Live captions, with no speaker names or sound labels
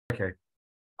Okay.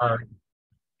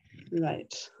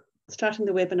 Right, starting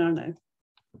the webinar now.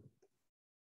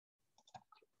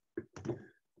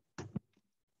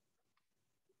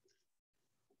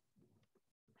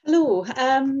 Hello,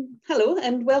 hello,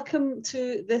 and welcome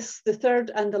to this, the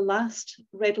third and the last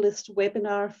Red List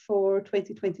webinar for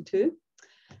 2022.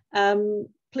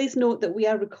 Please note that we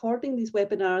are recording these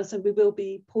webinars and we will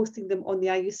be posting them on the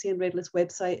IUCN Red List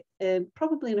website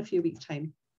probably in a few weeks'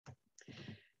 time.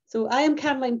 So I am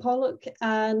Caroline Pollock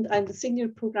and I'm the Senior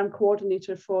Programme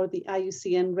Coordinator for the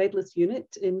IUCN Red List Unit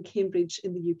in Cambridge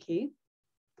in the UK.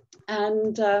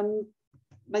 And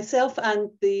myself and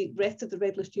the rest of the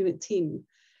Red List Unit team,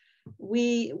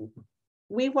 we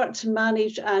work to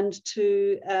manage and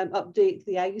to update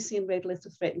the IUCN Red List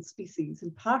of threatened species.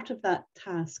 And part of that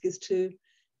task is to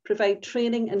provide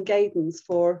training and guidance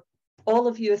for all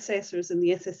of you assessors in the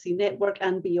SSC network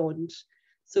and beyond.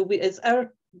 So it's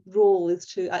our role is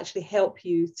to actually help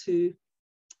you to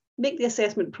make the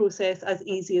assessment process as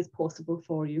easy as possible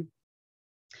for you.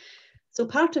 So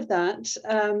part of that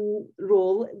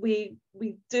role, we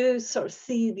do sort of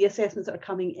see the assessments that are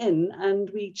coming in and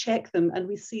we check them and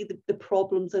we see the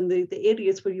problems and the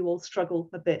areas where you all struggle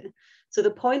a bit. So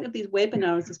the point of these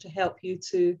webinars is to help you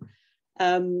to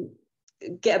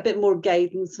get a bit more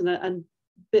guidance and a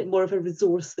bit more of a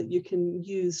resource that you can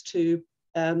use to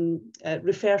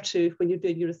refer to when you're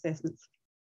doing your assessments.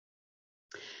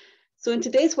 So in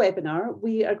today's webinar,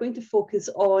 we are going to focus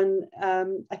on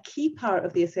a key part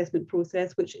of the assessment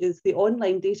process, which is the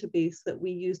online database that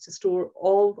we use to store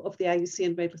all of the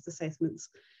IUCN Red List assessments.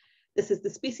 This is the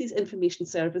Species Information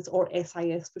Service, or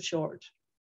SIS for short.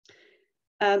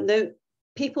 Now,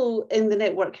 people in the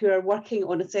network who are working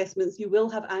on assessments, you will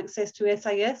have access to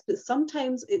SIS, but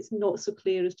sometimes it's not so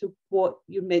clear as to what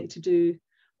you're meant to do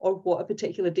or what a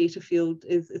particular data field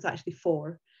is actually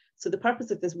for. So the purpose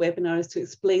of this webinar is to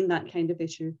explain that kind of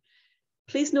issue.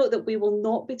 Please note that we will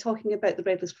not be talking about the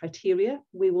Red List criteria.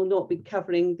 We will not be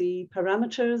covering the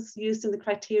parameters used in the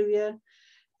criteria.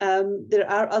 There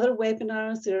are other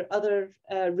webinars, there are other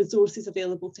resources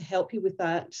available to help you with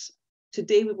that.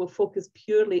 Today we will focus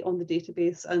purely on the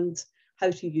database and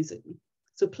how to use it.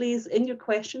 So please, in your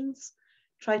questions,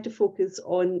 try to focus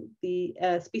on the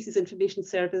Species Information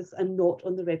Service and not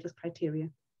on the Red List criteria.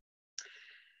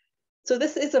 So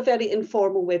this is a very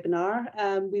informal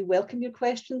webinar. We welcome your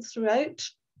questions throughout.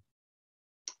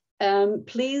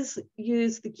 Please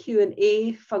use the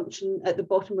Q&A function at the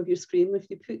bottom of your screen. If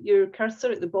you put your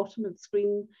cursor at the bottom of the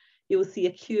screen, you will see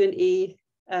a Q&A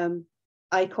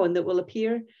icon that will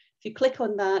appear. If you click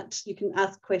on that, you can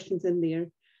ask questions in there.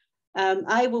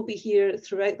 I will be here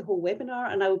throughout the whole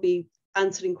webinar and I will be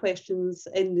answering questions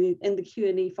in the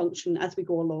Q&A function as we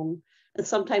go along. And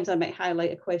sometimes I might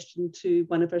highlight a question to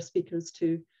one of our speakers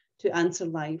to answer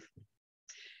live.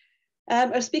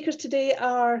 Our speakers today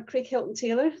are Craig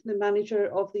Hilton-Taylor, the manager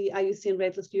of the IUCN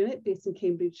Red List Unit based in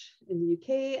Cambridge in the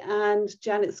UK, and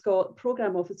Janet Scott,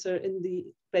 Programme Officer in the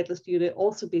Red List Unit,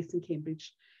 also based in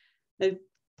Cambridge. Now,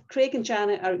 Craig and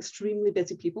Janet are extremely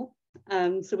busy people,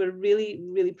 so we're really,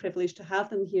 really privileged to have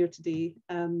them here today,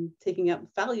 taking up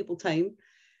valuable time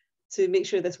to make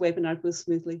sure this webinar goes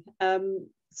smoothly.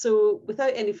 So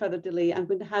without any further delay, I'm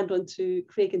going to hand on to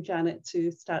Craig and Janet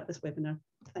to start this webinar.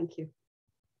 Thank you.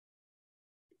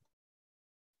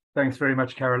 Thanks very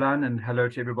much, Caroline, and hello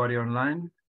to everybody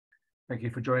online. Thank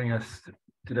you for joining us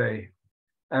today.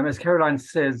 As Caroline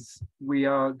says, we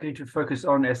are going to focus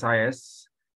on SIS,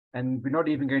 and we're not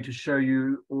even going to show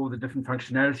you all the different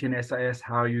functionality in SIS,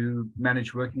 how you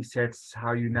manage working sets,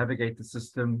 how you navigate the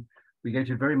system. We're going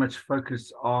to very much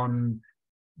focus on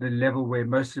the level where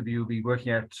most of you will be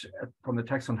working at from the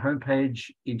Taxon homepage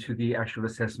into the actual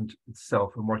assessment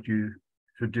itself and what you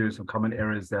should do, some common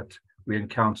errors that we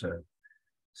encounter.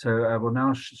 So I will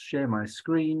now share my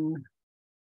screen.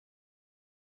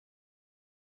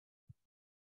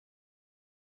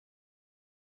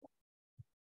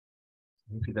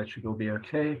 Hopefully that should all be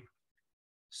okay.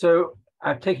 So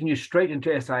I've taken you straight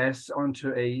into SIS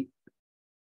onto a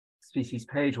species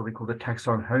page, what we call the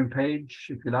Taxon homepage,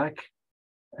 if you like.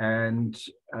 And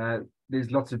there's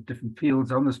lots of different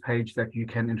fields on this page that you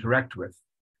can interact with.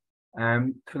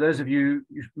 For those of you,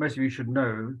 most of you should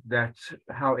know that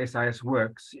how SIS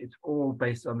works, it's all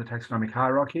based on the taxonomic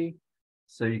hierarchy.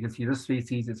 So you can see this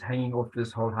species is hanging off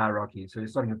this whole hierarchy. So you're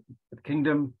starting at the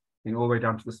kingdom, going all the way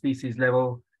down to the species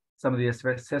level. Some of the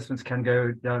assessments can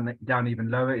go down even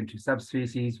lower into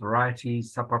subspecies,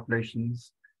 varieties,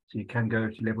 subpopulations. So you can go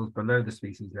to levels below the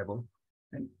species level.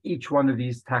 And each one of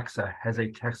these taxa has a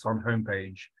Taxon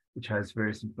homepage, which has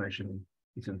various information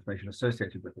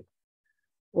associated with it.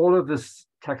 All of this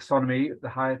taxonomy, the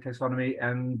higher taxonomy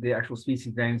and the actual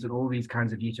species names and all these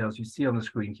kinds of details you see on the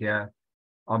screen here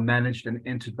are managed and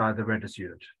entered by the Red List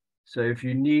Unit. So if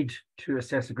you need to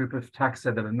assess a group of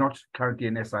taxa that are not currently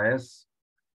in SIS,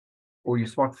 or you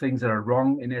spot things that are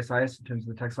wrong in SIS in terms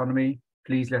of the taxonomy,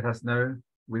 please let us know.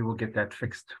 We will get that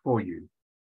fixed for you.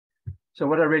 So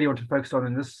what I really want to focus on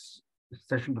in this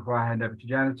session before I hand over to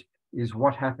Janet is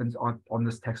what happens on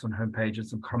this taxon homepage and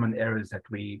some common errors that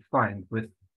we find with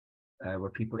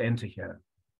what people enter here.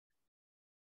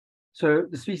 So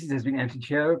the species has been entered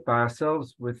here by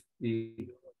ourselves with the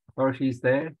authorities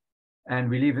there, and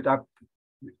we leave it up,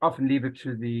 often leave it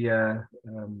to the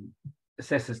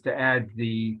assessors to add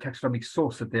the taxonomic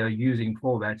source that they're using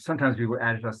for that. Sometimes we will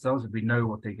add it ourselves if we know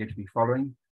what they're going to be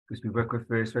following, because we work with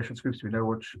various specialist groups, we know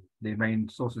what the main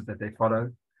sources that they follow.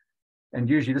 And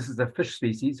usually this is a fish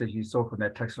species, as you saw from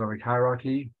that taxonomic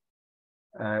hierarchy.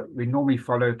 We normally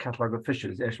follow catalogue of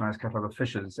fishes, Eschmeyer's catalogue of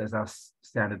fishes as our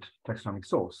standard taxonomic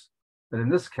source. But in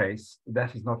this case,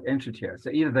 that is not entered here.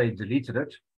 So either they deleted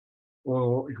it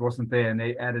or it wasn't there and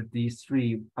they added these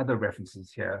three other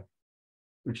references here,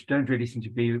 which don't really seem to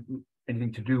be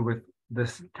anything to do with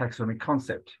this taxonomic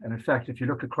concept. And in fact, if you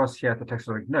look across here at the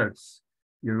taxonomic notes,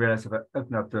 you realize if I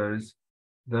open up those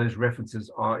references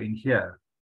are in here.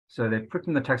 So they've put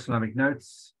in the taxonomic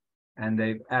notes and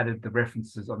they've added the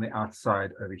references on the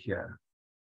outside over here.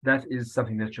 That is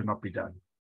something that should not be done.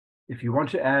 If you want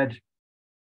to add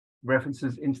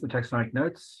references into the taxonomic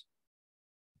notes,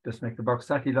 just make the box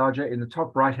slightly larger. In the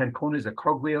top right-hand corner is a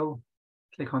cogwheel.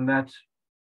 Click on that,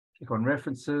 click on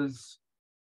references,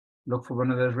 look for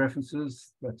one of those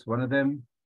references. That's one of them.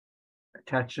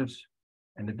 Attach it,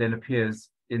 and it then appears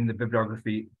in the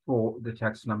bibliography for the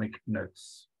taxonomic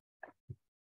notes.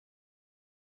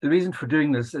 The reason for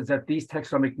doing this is that these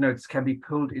taxonomic notes can be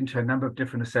pulled into a number of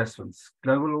different assessments,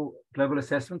 global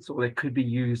assessments, or they could be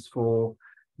used for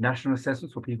national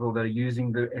assessments for people that are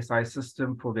using the SIS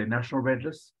system for their national red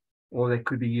list, or they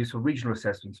could be used for regional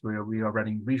assessments where we are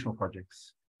running regional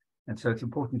projects. And so it's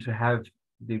important to have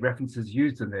the references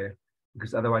used in there,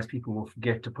 because otherwise people will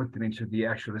forget to put them into the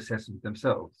actual assessment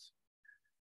themselves.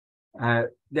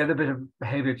 The other bit of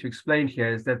behavior to explain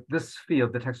here is that this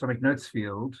field, the taxonomic notes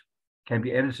field, can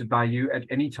be edited by you at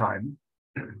any time.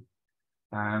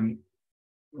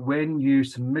 When you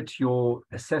submit your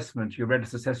assessment, your Red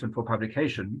List assessment for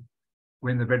publication,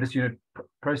 when the Red List Unit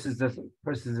processes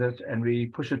it and we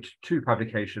push it to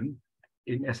publication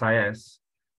in SIS,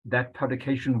 that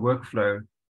publication workflow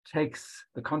takes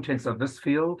the contents of this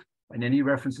field and any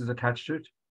references attached to it,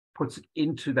 puts it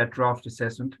into that draft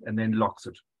assessment, and then locks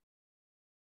it.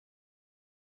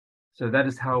 So that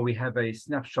is how we have a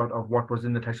snapshot of what was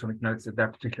in the taxonomic notes at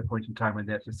that particular point in time when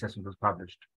that assessment was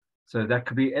published. So that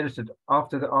could be edited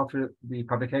after the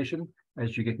publication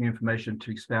as you get new information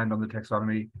to expand on the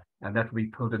taxonomy, and that will be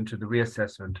pulled into the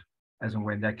reassessment as and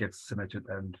when that gets submitted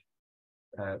and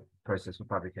processed for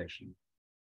publication.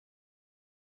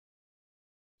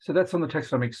 So that's on the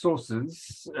taxonomic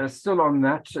sources. Still on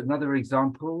that, another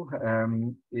example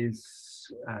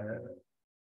is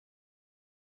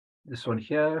this one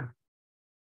here.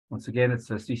 Once again, it's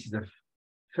a species of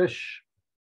fish.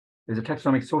 There's a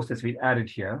taxonomic source that's been added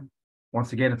here.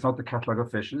 Once again, it's not the catalogue of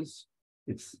fishes.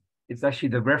 It's actually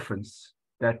the reference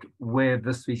that where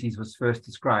this species was first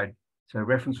described. So a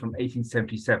reference from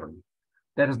 1877.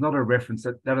 That is not a reference,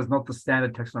 that is not the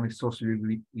standard taxonomic source we will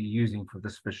be using for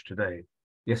this fish today.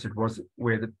 Yes, it was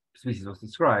where the species was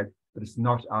described, but it's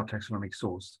not our taxonomic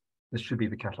source. This should be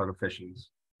the catalogue of fishes.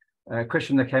 A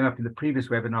question that came up in the previous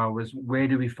webinar was, where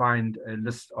do we find a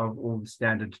list of all the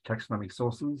standard taxonomic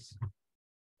sources?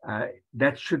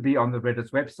 That should be on the Red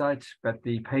List website, but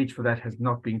the page for that has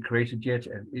not been created yet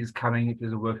and is coming. It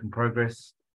is a work in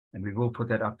progress, and we will put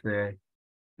that up there.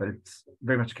 But it's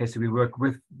very much a case that we work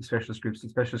with the specialist groups. The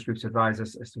specialist groups advise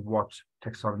us as to what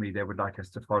taxonomy they would like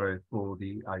us to follow for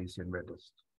the IUCN Red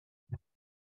List.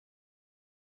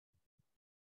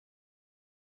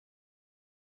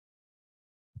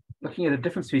 Looking at a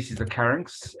different species of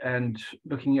caranx and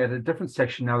looking at a different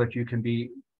section now that you can be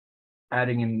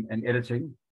adding and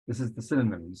editing. This is the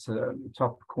synonyms, the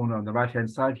top corner on the right-hand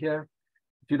side here.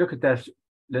 If you look at that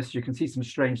list, you can see some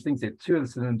strange things there. Two of the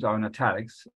synonyms are in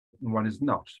italics, and one is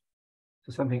not.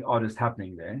 So something odd is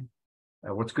happening there.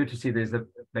 What's good to see, there's the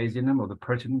basionym or the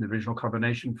protein, the original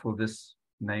combination for this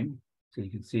name. So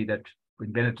you can see that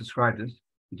when Bennett described it,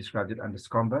 he described it under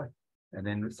Scomber, and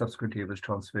then subsequently it was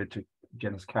transferred to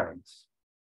genus caranx.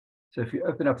 So if you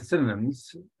open up the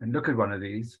synonyms and look at one of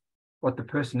these, what the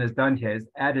person has done here is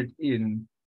added in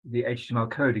the HTML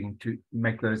coding to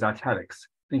make those italics,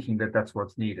 thinking that that's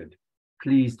what's needed.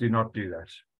 please do not do that.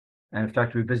 And in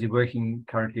fact, we're busy working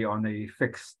currently on a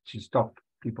fix to stop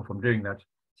people from doing that.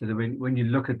 So that when you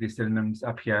look at the synonyms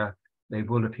up here, they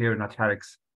will appear in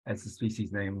italics as the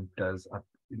species name does up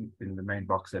in the main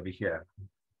box over here.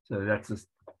 So that's just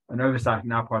an oversight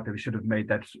on our part that we should have made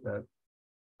that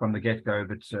from the get-go,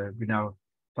 but we're now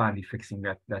finally fixing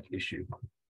that issue.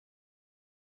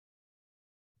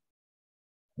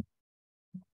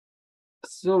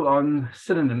 Still on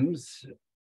synonyms,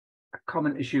 a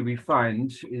common issue we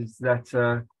find is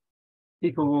that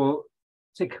people will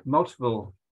tick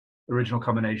multiple original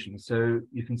combinations. So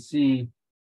you can see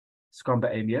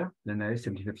Scomba amia, Linnaeus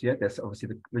 1758, that's obviously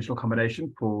the original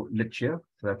combination for Lichia,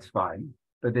 so that's fine.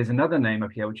 But there's another name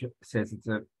up here which says it's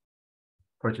a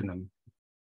protonym.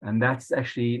 And that's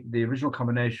actually the original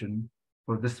combination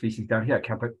for this species down here,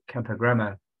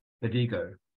 Campogramma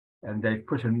verdigo. And they've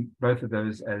put in both of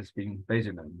those as being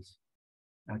basionym.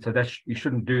 And so that you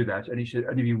shouldn't do that. And you should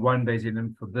only be one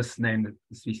basionym for this name,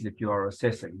 the species that you are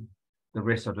assessing. The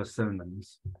rest are just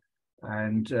synonyms.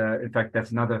 And in fact, that's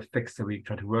another fix that we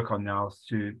try to work on now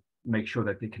to make sure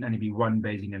that there can only be one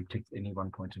basionym ticked at any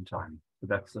one point in time. So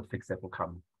that's a fix that will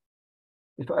come.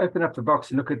 If I open up the box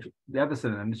and look at the other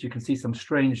synonyms, you can see some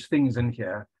strange things in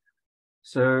here.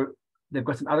 So they've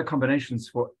got some other combinations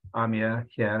for amia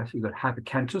here. So you've got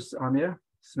Hypocanthus amia,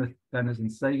 Smith, Banners,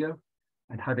 and Steger,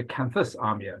 and Hypocanthus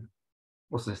amia,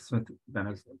 also Smith,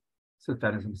 Banners,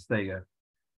 and Steger.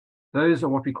 Those are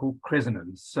what we call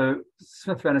cresonans. So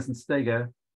Smith, Banners, and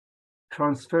Steger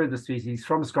transferred the species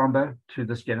from Scomba to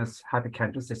this genus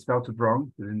Hypocanthus. They spelled it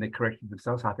wrong, and then they corrected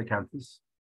themselves, Hypocanthus.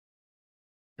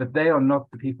 But they are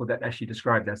not the people that actually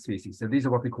describe that species. So these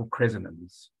are what we call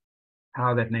cresonans,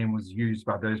 how that name was used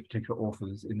by those particular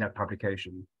authors in that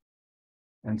publication.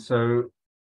 And so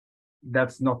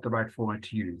that's not the right format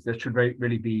to use. That should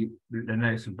really be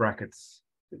Linnaeus in brackets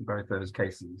in both those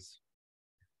cases.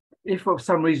 If for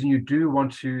some reason you do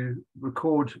want to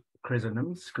record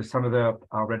cresonans, because some of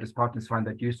our Red List partners find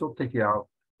that useful, particularly our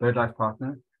BirdLife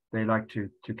partner, they like to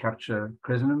capture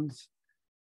cresonans.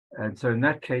 And so in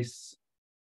that case,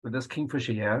 with this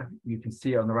kingfisher here, you can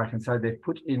see on the right-hand side, they've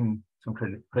put in some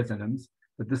cresonans,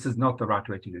 but this is not the right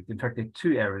way to do it. In fact, there are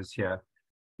two errors here.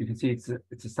 You can see it's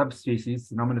a subspecies,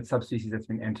 the nominate subspecies that's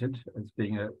been entered as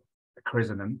being a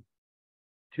cresonym,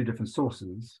 two different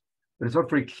sources. But it's not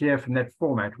very clear from that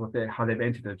format how they've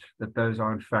entered it, that those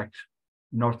are in fact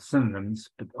not synonyms,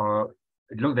 but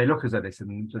they look as though they're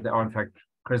synonyms, but they are in fact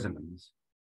cresonans.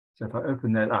 So if I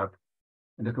open that up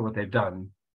and look at what they've done,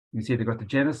 you can see they've got the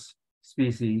genus,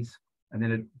 species, and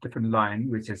then a different line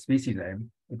which says species name.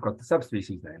 They've got the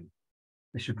subspecies name.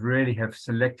 They should really have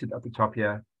selected at the top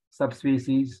here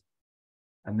subspecies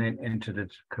and then entered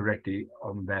it correctly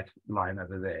on that line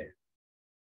over there.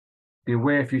 Be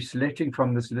aware if you're selecting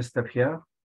from this list up here,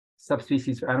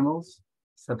 subspecies for animals,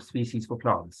 subspecies for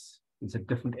plants. It's a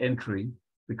different entry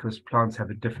because plants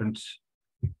have a different,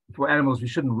 for animals, we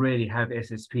shouldn't really have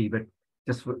SSP, but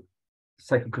just for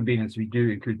sake of convenience, we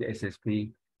do include the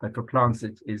SSP, but for plants,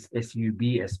 it is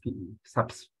SUBSPE,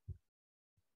 subs.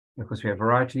 Because we have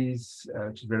varieties,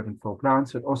 which is relevant for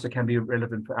plants, but also can be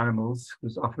relevant for animals,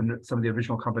 because often some of the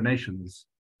original combinations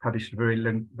published a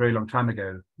very long time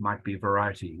ago might be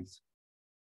varieties.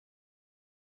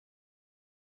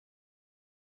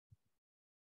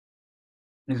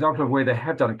 An example of where they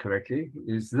have done it correctly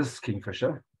is this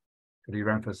kingfisher,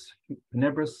 Caliramphus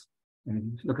tenebris.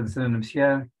 And if you look at the synonyms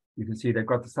here, you can see they've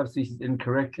got the subspecies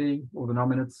incorrectly, all the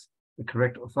nominates, the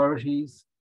correct authorities,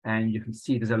 and you can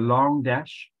see there's a long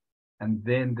dash, and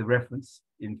then the reference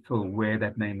in full where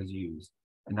that name is used.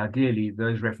 And ideally,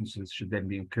 those references should then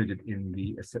be included in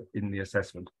the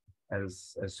assessment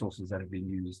as sources that have been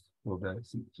used for the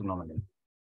synonymy.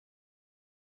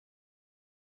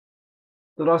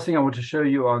 The last thing I want to show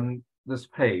you on this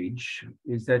page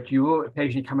is that you will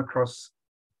occasionally come across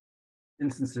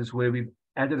instances where we've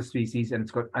added a species and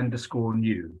it's got underscore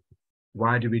new.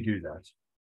 Why do we do that?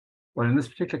 Well, in this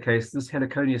particular case, this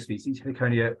Heliconia species,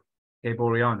 Heliconia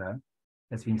gaboriana,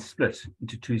 has been split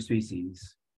into two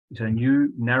species. It's a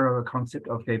new, narrower concept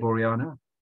of gaboriana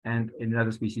and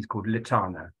another species called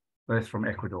Litana, both from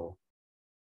Ecuador.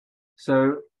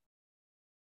 So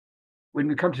when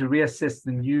we come to reassess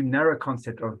the new narrow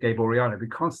concept of gaboriana, we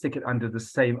can't stick it under the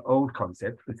same old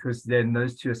concept because then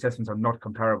those two assessments are not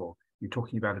comparable. You're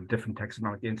talking about a different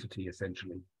taxonomic entity,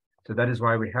 essentially. So that is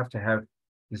why we have to have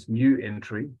this new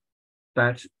entry.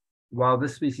 But while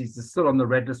this species is still on the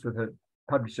red list with a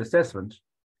published assessment,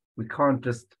 we can't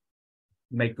just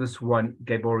make this one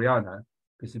gaboriana,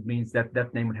 because it means that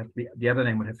that name would have to be, the other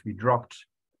name would have to be dropped,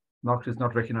 marked as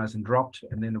not recognized and dropped,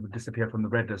 and then it would disappear from the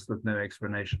red list with no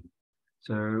explanation.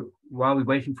 So while we're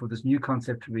waiting for this new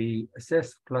concept to be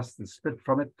assessed, plus the split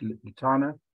from it,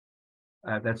 Litana,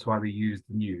 that's why we use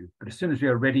the new. But as soon as we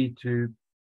are ready to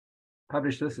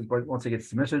publish this, once it gets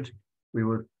submitted, we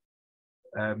will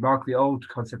mark the old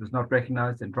concept as not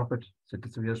recognized and drop it, so it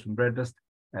disappears from the red list,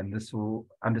 and this will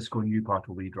underscore new part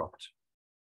will be dropped.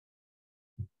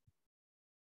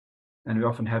 And we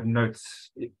often have notes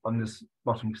on this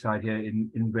bottom side here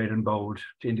in red and bold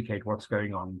to indicate what's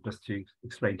going on, just to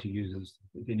explain to users.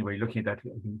 If anybody looking at that,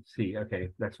 you can see, okay,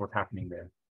 that's what's happening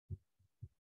there.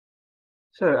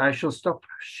 So I shall stop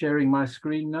sharing my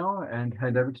screen now and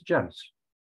hand over to Janet.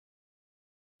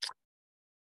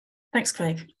 Thanks,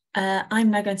 Craig.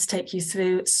 I'm now going to take you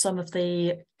through some of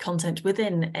the content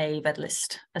within a Red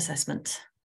List assessment.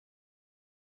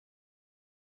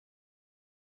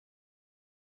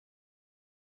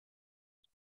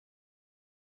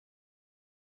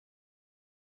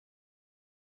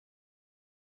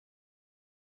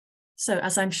 So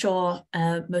as I'm sure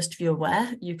most of you are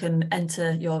aware, you can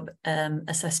enter your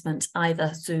assessment either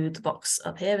through the box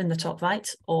up here in the top right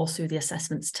or through the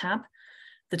assessments tab.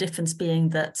 The difference being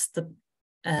that the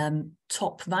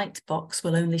top right box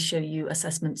will only show you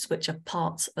assessments which are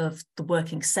part of the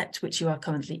working set which you are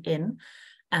currently in,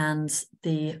 and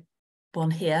the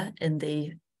one here in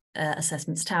the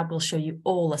assessments tab will show you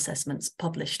all assessments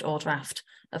published or draft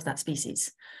of that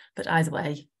species. But either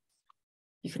way,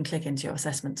 you can click into your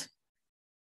assessment.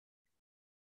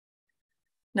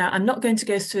 Now, I'm not going to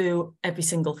go through every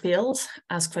single field.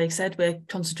 As Craig said, we're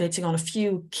concentrating on a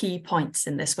few key points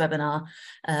in this webinar,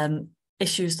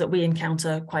 issues that we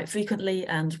encounter quite frequently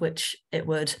and which it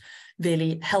would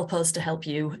really help us to help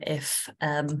you if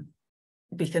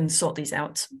we can sort these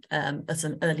out at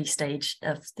an early stage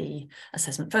of the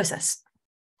assessment process.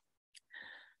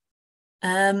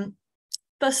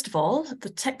 First of all, the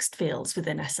text fields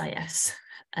within SIS.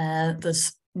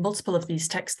 There's multiple of these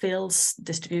text fields,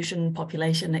 distribution,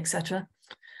 population, etc.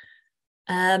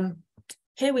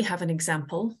 Here we have an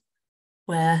example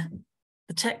where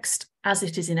the text as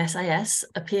it is in SIS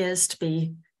appears to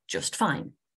be just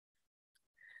fine.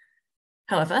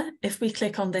 However, if we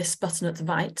click on this button at the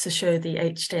right to show the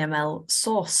HTML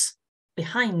source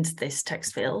behind this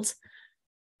text field,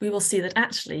 we will see that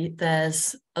actually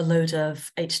there's a load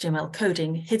of HTML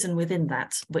coding hidden within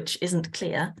that, which isn't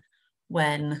clear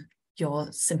when you're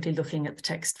simply looking at the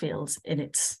text fields in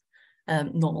its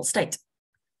normal state.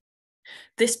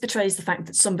 This betrays the fact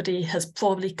that somebody has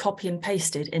probably copy and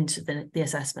pasted into the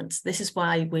assessments. This is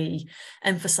why we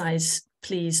emphasize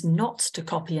please not to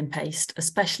copy and paste,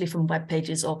 especially from web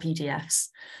pages or PDFs,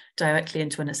 directly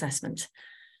into an assessment.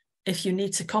 If you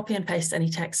need to copy and paste any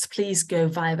text, please go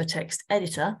via the text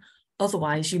editor.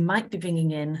 Otherwise, you might be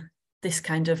bringing in this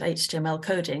kind of HTML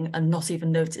coding and not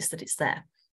even notice that it's there.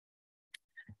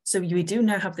 So we do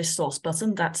now have this source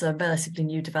button. That's a relatively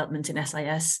new development in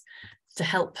SIS to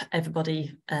help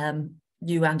everybody,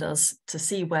 you and us, to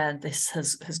see where this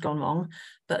has gone wrong.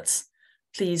 But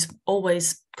please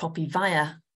always copy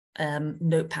via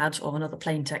Notepad or another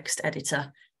plain text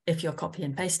editor if you're copy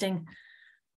and pasting.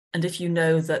 And if you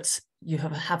know that you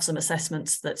have some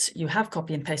assessments that you have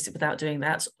copy and pasted without doing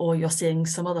that, or you're seeing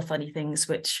some other funny things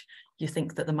which you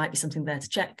think that there might be something there to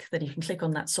check, then you can click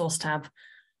on that source tab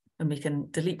and we can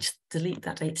delete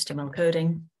that HTML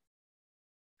coding.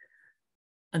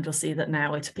 And we'll see that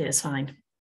now it appears fine.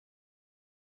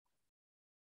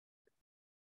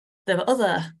 There are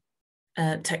other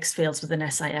text fields within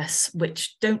SIS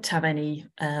which don't have any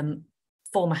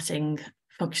formatting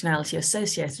functionality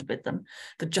associated with them,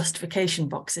 the justification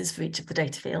boxes for each of the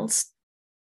data fields.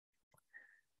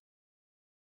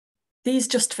 These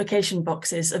justification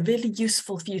boxes are really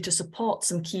useful for you to support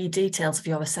some key details of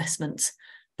your assessment,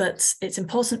 but it's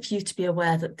important for you to be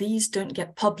aware that these don't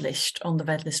get published on the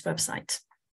Red List website.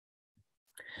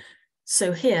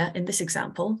 So here in this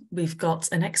example, we've got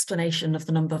an explanation of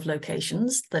the number of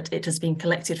locations, that it has been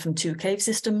collected from 2 cave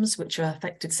systems, which are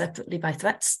affected separately by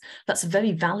threats. That's a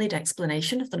very valid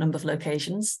explanation of the number of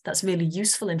locations. That's really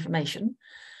useful information.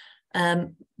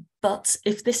 But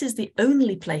if this is the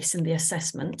only place in the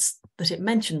assessment that it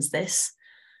mentions this,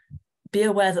 be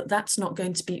aware that that's not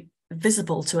going to be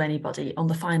visible to anybody on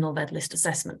the final Red List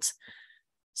assessment.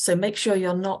 So make sure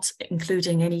you're not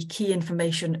including any key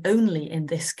information only in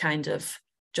this kind of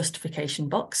justification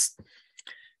box.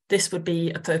 This would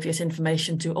be appropriate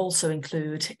information to also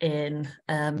include in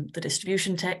the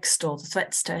distribution text or the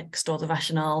threats text or the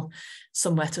rationale,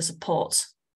 somewhere to support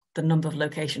the number of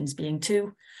locations being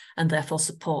 2 and therefore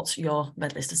support your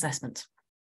Red List assessment.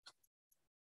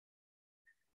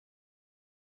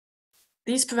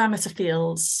 These parameter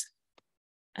fields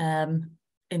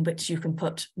in which you can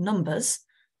put numbers,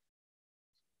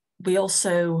 we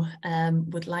also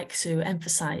would like to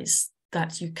emphasize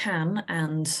that you can,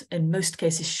 and in most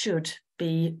cases should,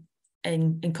 be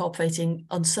incorporating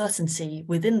uncertainty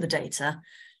within the data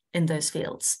in those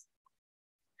fields.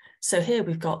 So here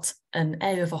we've got an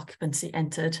area of occupancy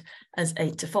entered as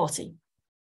 8 to 40.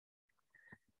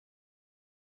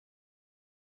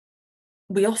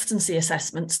 We often see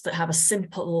assessments that have a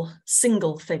simple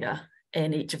single figure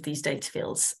in each of these data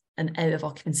fields, an area of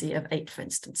occupancy of 8, for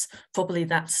instance. Probably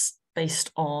that's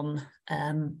based on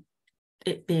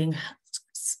it being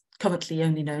currently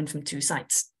only known from 2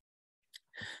 sites.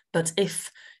 But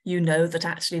if you know that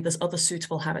actually there's other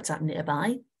suitable habitat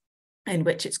nearby, in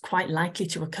which it's quite likely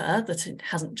to occur that it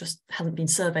hasn't been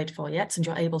surveyed for yet, and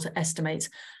you're able to estimate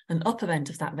an upper end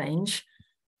of that range,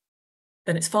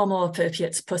 then it's far more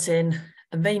appropriate to put in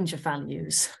a range of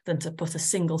values than to put a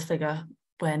single figure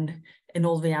when in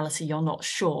all reality you're not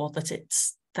sure that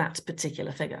it's that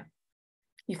particular figure.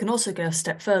 You can also go a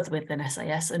step further within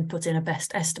SIS and put in a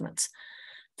best estimate.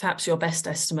 Perhaps your best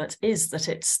estimate is that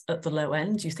it's at the low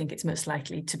end. You think it's most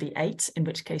likely to be 8, in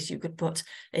which case you could put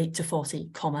 8 to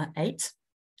 40, 8.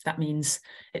 That means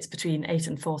it's between 8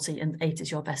 and 40, and 8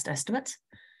 is your best estimate.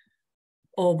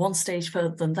 Or one stage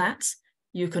further than that,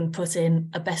 you can put in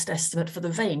a best estimate for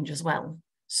the range as well.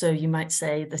 So you might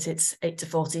say that it's 8 to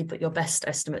 40, but your best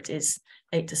estimate is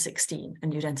 8 to 16,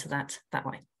 and you'd enter that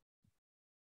way.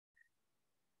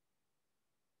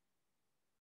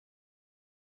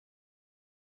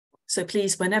 So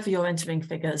please, whenever you're entering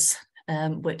figures,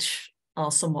 which are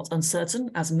somewhat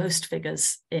uncertain, as most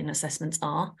figures in assessments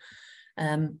are,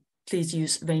 please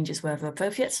use ranges wherever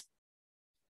appropriate.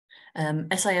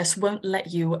 SIS won't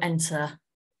let you enter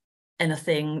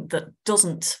anything that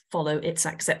doesn't follow its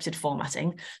accepted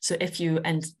formatting. So if you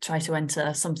try to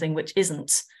enter something which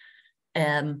isn't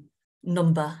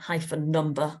number hyphen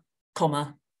number,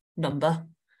 comma, number,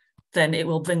 then it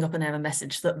will bring up an error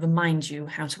message that reminds you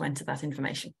how to enter that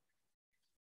information.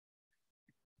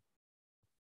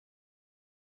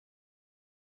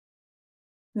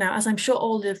 Now, as I'm sure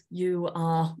all of you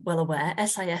are well aware,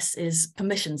 SIS is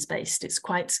permissions-based. It's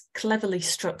quite cleverly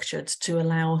structured to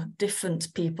allow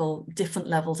different people different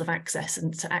levels of access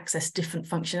and to access different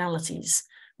functionalities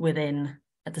within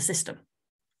the system.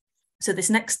 So this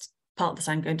next part that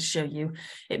I'm going to show you,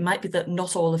 it might be that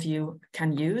not all of you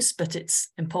can use, but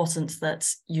it's important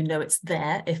that you know it's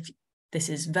there if this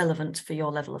is relevant for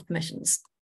your level of permissions.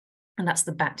 And that's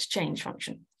the batch change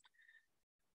function.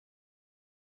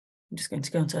 I'm just going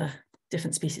to go into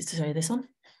different species to show you this one.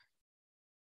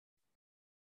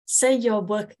 Say you're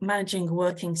managing a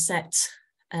working set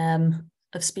of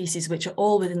species which are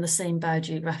all within the same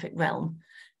biogeographic realm,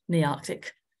 Nearctic.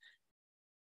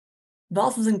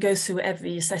 Rather than go through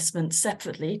every assessment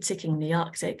separately, ticking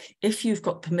Nearctic, if you've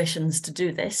got permissions to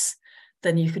do this,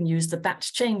 then you can use the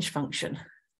batch change function.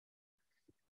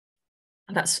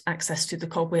 And that's access to the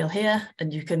cogwheel here,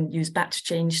 and you can use batch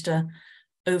change to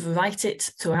overwrite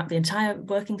it throughout the entire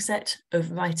working set,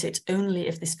 overwrite it only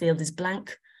if this field is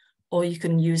blank, or you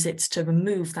can use it to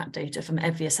remove that data from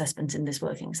every assessment in this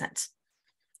working set.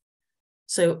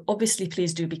 So obviously,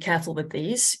 please do be careful with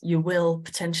these. You will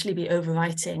potentially be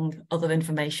overwriting other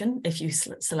information if you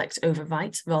select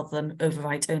overwrite rather than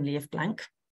overwrite only if blank.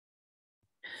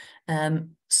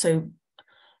 So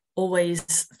always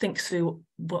think through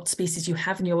what species you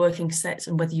have in your working set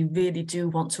and whether you really do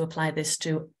want to apply this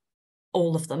to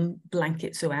all of them,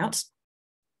 blanket throughout.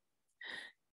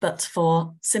 But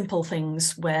for simple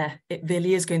things where it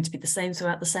really is going to be the same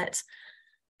throughout the set,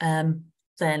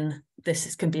 then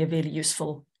this can be a really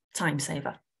useful time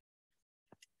saver.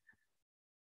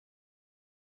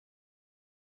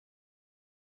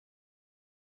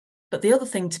 But the other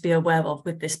thing to be aware of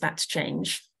with this batch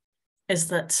change is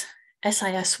that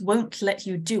SIS won't let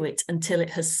you do it until it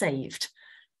has saved.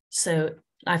 So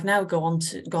I've now gone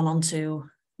on to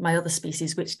my other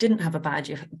species which didn't have a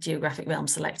biogeographic realm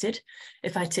selected.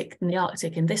 If I tick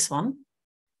Nearctic in this one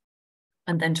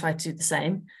and then try to do the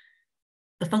same,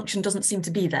 the function doesn't seem to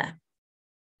be there.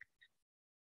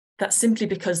 That's simply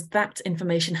because that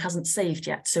information hasn't saved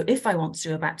yet. So if I want to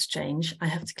do a batch change, I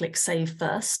have to click Save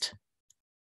first,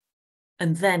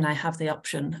 and then I have the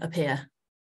option appear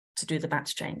to do the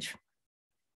batch change.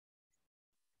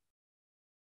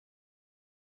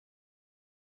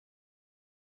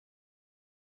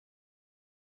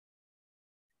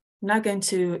 I'm now going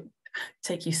to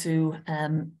take you through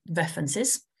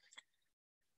references.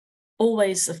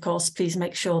 Always, of course, please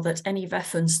make sure that any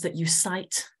reference that you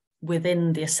cite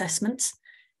within the assessment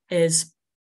is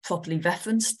properly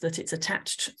referenced, that it's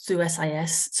attached through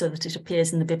SIS so that it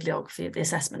appears in the bibliography of the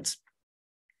assessment.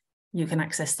 You can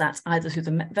access that either through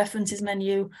the references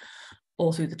menu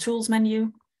or through the tools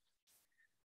menu.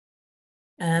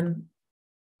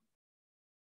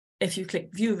 If you click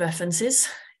view references,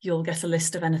 you'll get a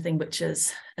list of anything which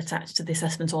is attached to the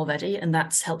assessment already, and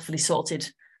that's helpfully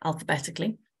sorted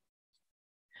alphabetically.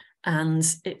 And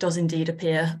it does indeed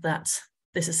appear that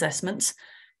this assessment,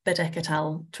 Bedek et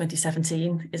al.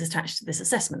 2017, is attached to this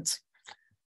assessment.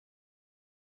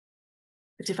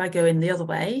 But if I go in the other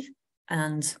way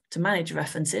and to manage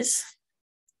references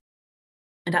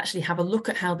and actually have a look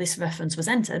at how this reference was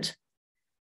entered,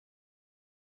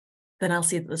 then I'll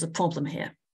see that there's a problem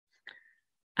here.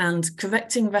 And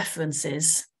correcting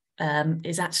references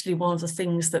is actually one of the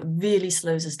things that really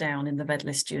slows us down in the Red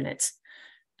List unit.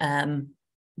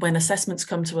 When assessments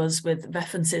come to us with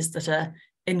references that are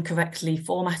incorrectly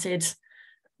formatted,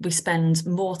 we spend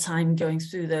more time going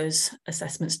through those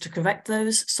assessments to correct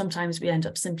those. Sometimes we end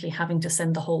up simply having to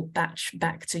send the whole batch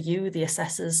back to you, the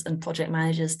assessors and project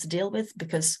managers, to deal with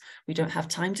because we don't have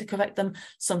time to correct them.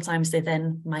 Sometimes they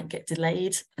then might get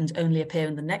delayed and only appear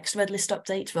in the next Red List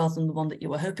update rather than the one that you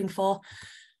were hoping for.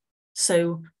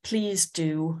 So please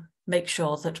do make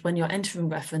sure that when you're entering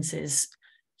references,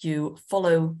 you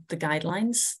follow the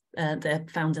guidelines. They're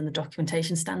found in the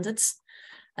documentation standards.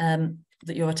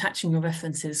 That you're attaching your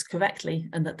references correctly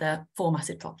and that they're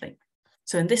formatted properly.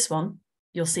 So in this one,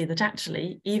 you'll see that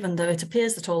actually, even though it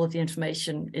appears that all of the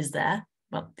information is there,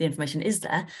 well, the information is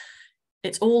there,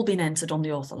 it's all been entered on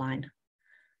the author line.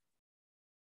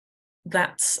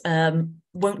 That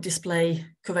won't display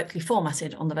correctly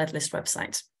formatted on the Red List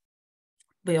website.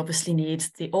 We obviously need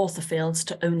the author fields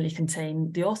to only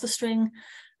contain the author string,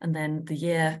 and then the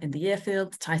year in the year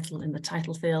field, the title in the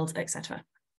title field, etc.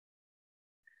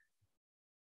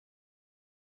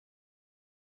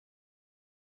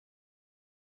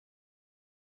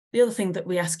 The other thing that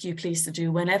we ask you please to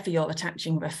do whenever you're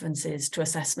attaching references to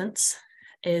assessments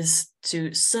is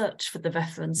to search for the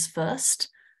reference first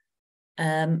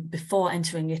before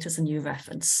entering it as a new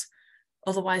reference.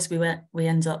 Otherwise, we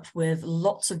end up with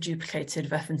lots of duplicated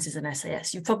references in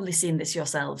SIS. You've probably seen this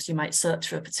yourselves. You might search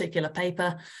for a particular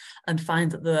paper and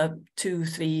find that there are 2,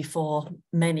 3, 4,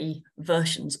 many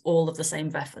versions, all of the same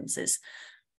references,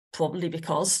 probably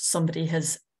because somebody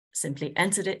has simply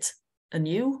entered it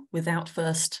anew without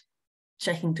first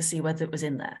checking to see whether it was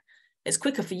in there. It's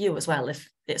quicker for you as well if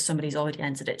somebody's already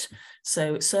entered it.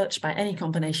 So search by any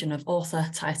combination of author,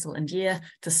 title, and year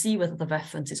to see whether the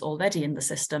reference is already in the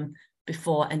system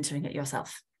before entering it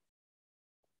yourself.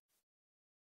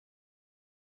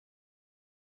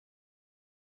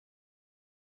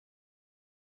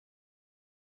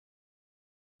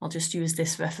 I'll just use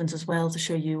this reference as well to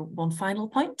show you one final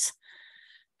point.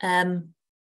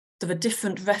 There are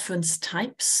different reference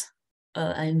types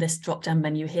in this drop-down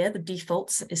menu here. The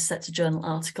default is set to journal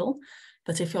article,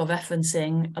 but if you're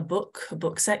referencing a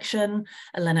book section,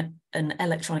 an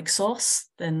electronic source,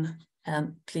 then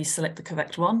please select the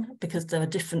correct one because there are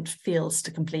different fields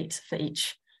to complete for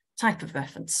each type of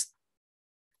reference.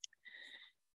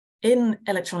 In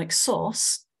electronic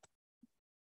source,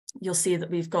 you'll see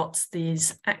that we've got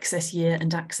these access year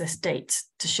and access date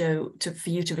to show for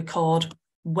you to record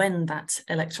when that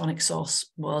electronic source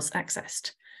was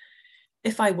accessed.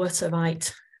 If I were to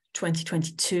write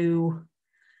 2022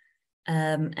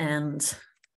 and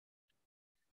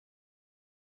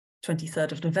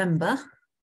 23rd of November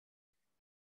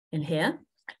in here,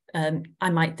 I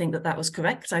might think that that was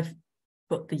correct. I've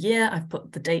put the year, I've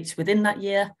put the date within that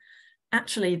year.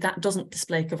 Actually, that doesn't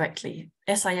display correctly.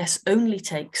 SIS only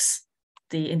takes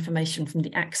the information from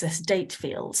the access date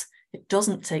field. It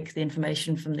doesn't take the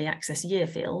information from the access year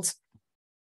field.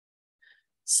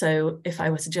 So if I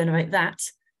were to generate that,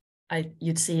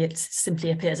 you'd see it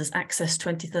simply appears as access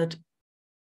 23rd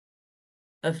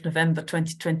of November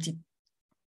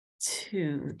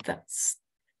 2022. That's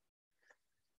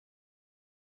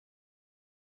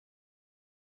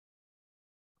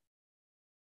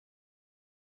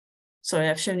sorry,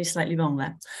 I've shown you slightly wrong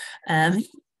there.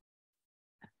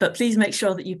 But please make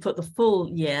sure that you put the full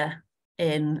year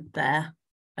in there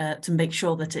to make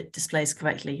sure that it displays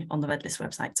correctly on the Red List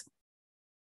website.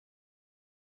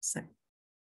 So.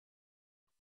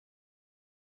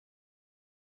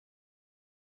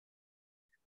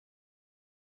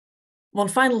 One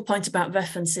final point about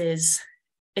references: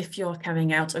 if you're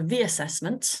carrying out a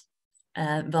reassessment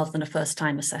rather than a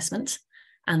first-time assessment,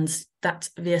 and that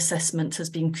reassessment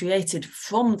has been created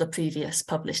from the previous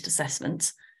published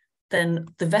assessment, then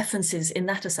the references in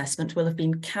that assessment will have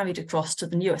been carried across to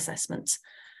the new assessment.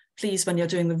 Please, when you're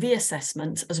doing the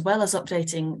reassessment, as well as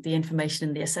updating the information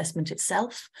in the assessment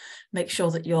itself, make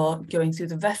sure that you're going through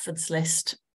the reference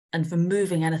list and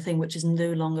removing anything which is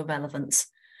no longer relevant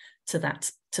to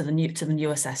the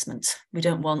new assessment. We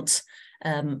don't want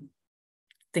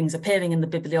things appearing in the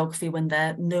bibliography when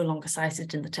they're no longer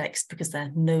cited in the text because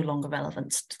they're no longer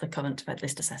relevant to the current Red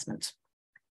List assessment.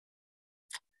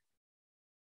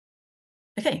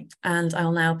 Okay, and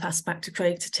I'll now pass back to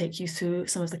Craig to take you through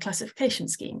some of the classification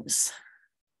schemes.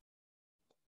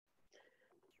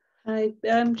 Hi,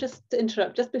 just to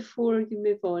interrupt, just before you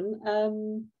move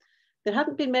on, there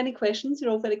haven't been many questions.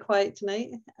 You're all very quiet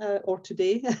tonight or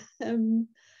today.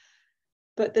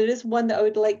 But there is one that I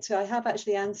would like to, I have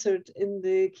actually answered in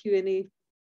the Q&A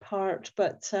part,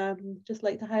 but just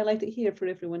like to highlight it here for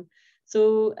everyone.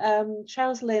 So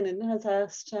Charles Lennon has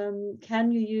asked,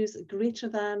 can you use greater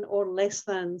than or less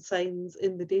than signs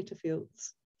in the data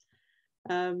fields?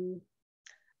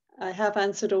 I have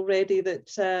answered already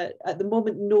that at the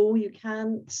moment, no, you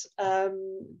can't,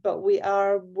 but we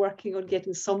are working on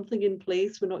getting something in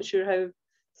place. We're not sure how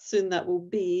soon that will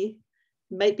be.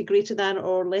 It might be greater than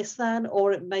or less than,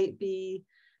 or it might be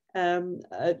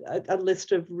a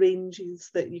list of ranges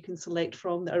that you can select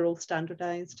from that are all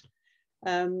standardized.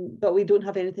 But we don't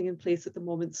have anything in place at the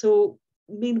moment. So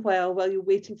meanwhile, while you're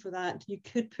waiting for that, you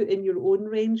could put in your own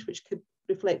range, which could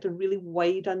reflect a really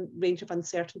wide range of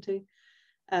uncertainty.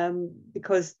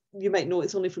 Because you might know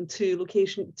it's only from two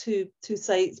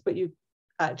sites, but you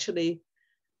actually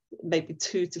might be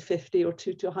 2 to 50 or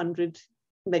 2 to 100,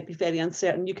 might be very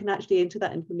uncertain. You can actually enter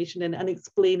that information in and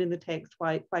explain in the text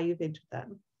why you've entered that.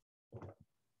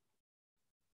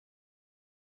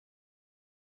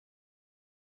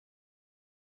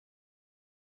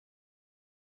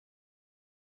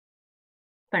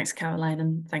 Thanks, Caroline,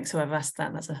 and thanks whoever asked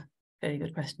that. That's a very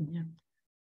good question. Yeah.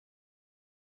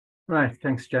 Right,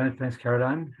 thanks, Janet. Thanks,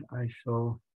 Caroline. I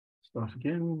shall start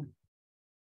again.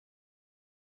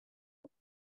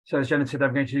 So as Janet said,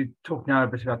 I'm going to talk now a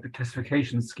bit about the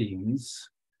classification schemes.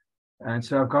 And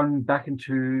so I've gone back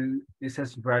into the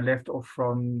assessment where I left off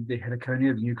from the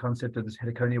heliconia, the new concept of this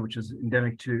heliconia, which is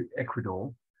endemic to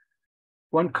Ecuador.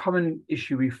 One common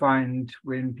issue we find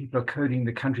when people are coding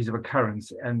the countries of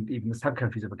occurrence and even the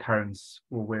sub-countries of occurrence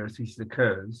or where a species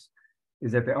occurs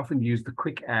is that they often use the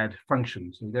quick add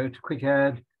function. So you go to quick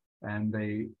add and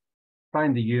they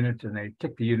find the unit and they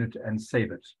click the unit and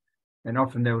save it. And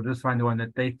often they will just find the one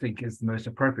that they think is the most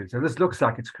appropriate. So this looks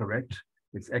like it's correct.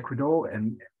 It's Ecuador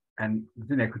and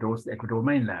within Ecuador, it's the Ecuador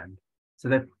mainland. So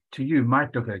that to you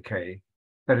might look okay,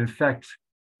 but in fact,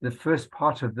 the first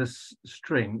part of this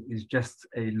string is just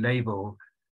a label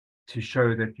to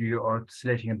show that you are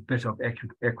selecting a bit of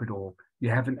Ecuador. You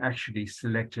haven't actually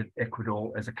selected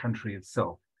Ecuador as a country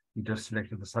itself. You just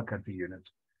selected the subcountry unit.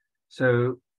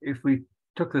 So if we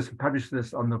took this and published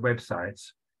this on the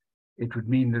websites, it would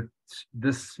mean that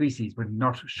this species would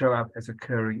not show up as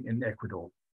occurring in Ecuador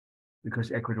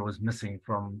because Ecuador is missing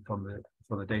from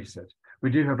the data set. We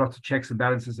do have lots of checks and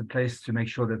balances in place to make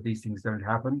sure that these things don't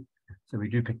happen. So we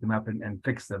do pick them up and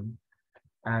fix them.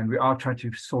 And we are trying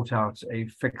to sort out a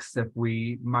fix that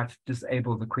we might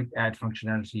disable the quick add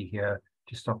functionality here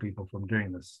to stop people from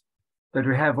doing this. But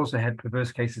we have also had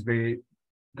perverse cases where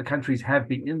the countries have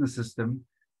been in the system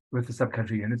with the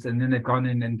subcountry units, and then they've gone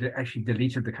in and actually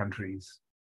deleted the countries.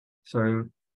 So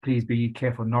please be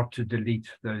careful not to delete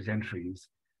those entries.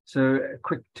 So a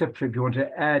quick tip, if you want to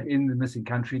add in the missing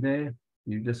country there,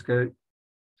 you just go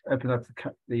open up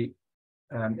the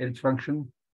edit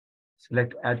function,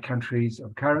 select add countries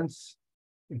of occurrence.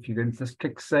 If you then just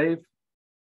click save,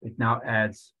 it now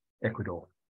adds Ecuador.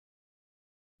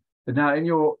 But now in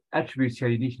your attributes here,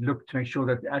 you need to look to make sure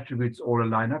that the attributes all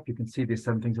align up. You can see there's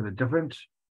some things that are different.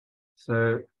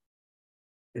 So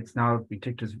it's now been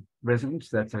ticked as resident,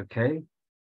 so that's okay.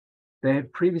 They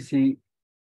had previously,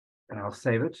 and I'll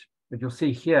save it, but you'll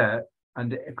see here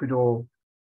under Ecuador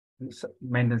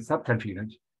mainland subcountry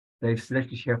unit, they've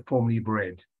selected here formerly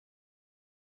bred.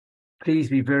 Please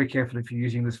be very careful if you're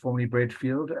using this formerly bred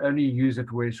field. Only use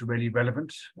it where it's really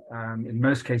relevant. In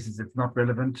most cases, it's not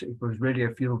relevant. It was really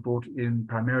a field brought in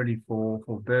primarily for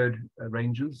bird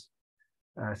ranges.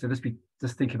 So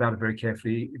just think about it very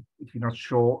carefully. If you're not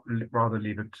sure, rather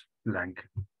leave it blank.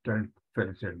 Don't fill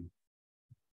it in.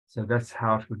 So that's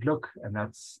how it would look, and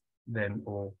that's then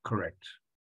all correct.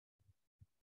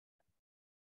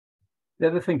 The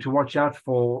other thing to watch out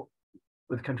for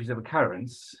with countries of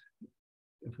occurrence,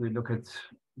 if we look at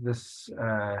this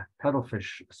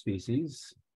paddlefish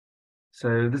species,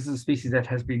 so this is a species that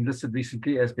has been listed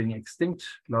recently as being extinct,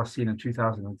 last seen in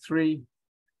 2003.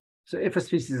 So if a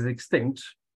species is extinct,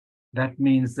 that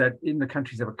means that in the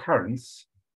countries of occurrence,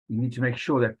 you need to make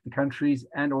sure that the countries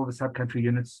and all the subcountry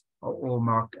units are all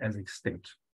marked as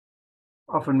extinct.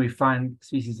 often we find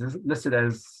species listed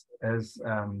as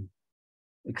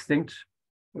extinct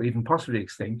or even possibly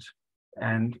extinct,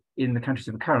 and in the countries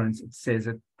of occurrence, it says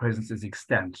that presence is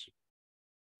extant.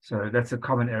 So that's a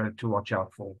common error to watch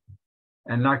out for.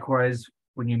 And likewise,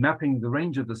 when you're mapping the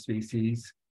range of the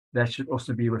species, that should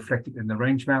also be reflected in the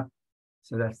range map.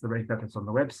 So that's the range map that's on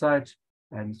the website,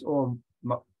 and it's all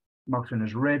marked in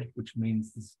as red, which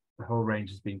means the whole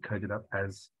range is being coded up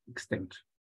as extinct.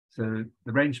 So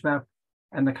the range map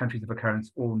and the countries of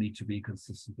occurrence all need to be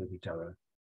consistent with each other.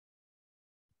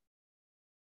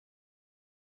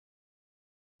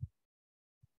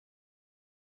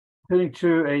 Turning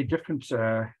to a different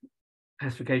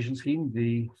classification scheme,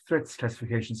 the threats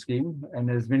classification scheme. And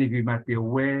as many of you might be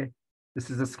aware, this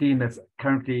is a scheme that's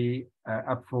currently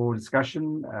up for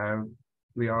discussion.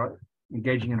 We are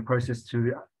engaging in a process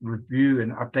to review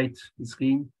and update the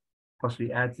scheme,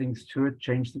 possibly add things to it,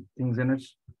 change things in it,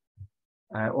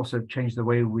 also change the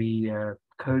way we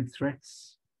code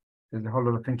threats. There's a whole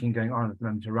lot of thinking going on at the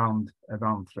moment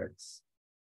around threats.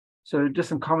 So just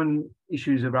some common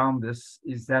issues around this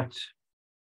is that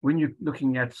when you're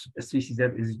looking at a species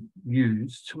that is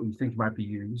used, or you think might be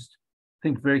used,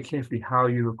 think very carefully how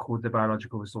you record the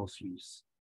biological resource use.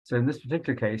 So in this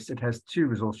particular case, it has two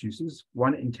resource uses,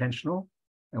 one intentional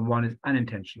and one is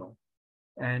unintentional.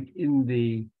 And in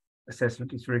the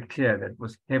assessment, it's very clear that it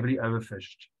was heavily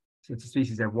overfished. So it's a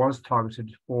species that was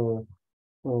targeted for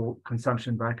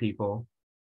consumption by people,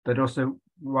 but also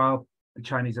while the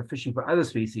Chinese are fishing for other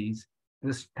species,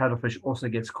 this paddlefish also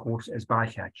gets caught as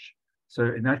bycatch. So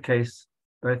in that case,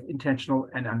 both intentional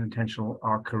and unintentional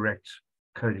are correct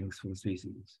codings for the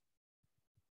species.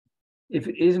 If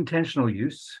it is intentional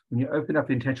use, when you open up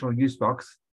the intentional use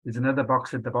box, there's another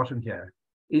box at the bottom here.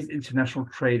 Is international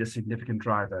trade a significant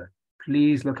driver?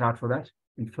 Please look out for that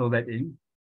and fill that in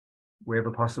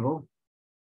wherever possible,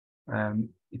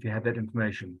 if you have that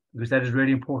information, because that is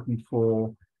really important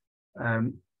for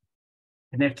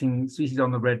connecting species on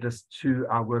the red list to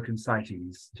our work in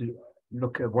CITES, to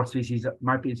look at what species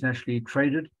might be internationally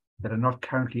traded that are not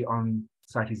currently on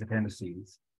CITES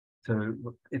appendices. So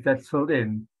if that's filled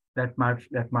in, that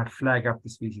might flag up the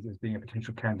species as being a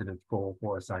potential candidate for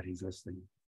a CITES listing.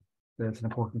 So that's an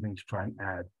important thing to try and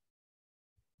add.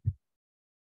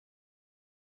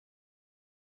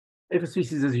 If a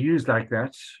species is used like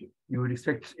that, you would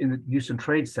expect in the use and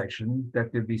trade section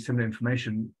that there'd be similar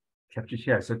information captured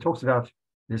here. So it talks about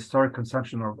the historic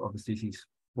consumption of the species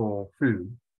for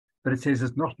food, but it says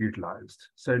it's not utilized.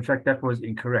 So in fact, that was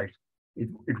incorrect.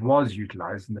 It was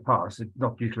utilized in the past. It's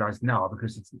not utilized now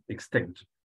because it's extinct,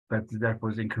 but that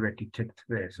was incorrectly ticked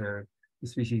there. So the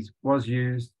species was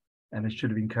used and it should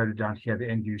have been coded down here. The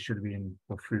end use should have been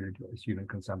for food as human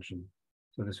consumption.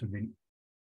 So this would be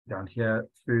down here,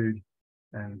 food,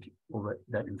 and all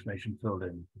that information filled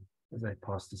in as they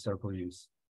pass the historical use.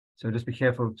 So just be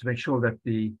careful to make sure that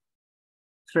the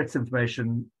threats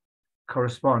information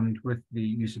correspond with the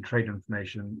use and trade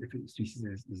information if the species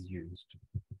is used.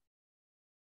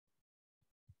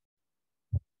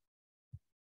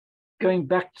 Going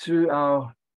back to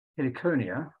our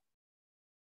heliconia,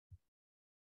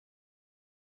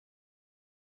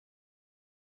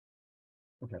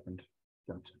 what happened?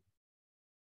 Jumped.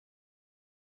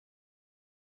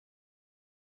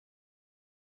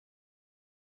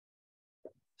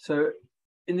 So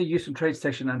in the use and trade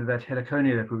section under that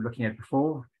heliconia that we were looking at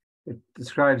before, it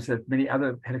describes that many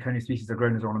other heliconia species are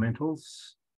grown as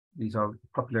ornamentals. These are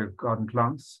popular garden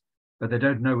plants, but they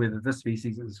don't know whether this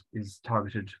species is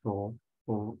targeted for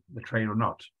the trade or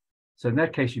not. So in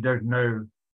that case, you don't know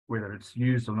whether it's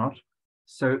used or not.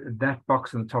 So that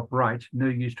box in the top right, no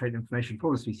use trade information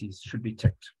for the species, should be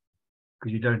ticked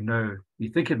because you don't know, you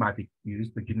think it might be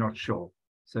used, but you're not sure.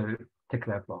 So tick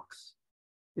that box.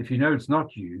 If you know it's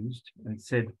not used and it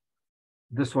said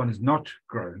this one is not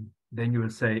grown, then you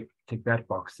would say tick that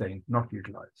box saying not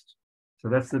utilized. So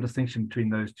that's the distinction between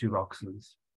those two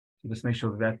boxes. So just make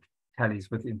sure that tallies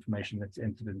with information that's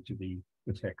entered into the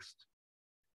text.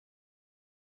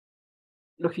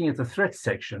 Looking at the threats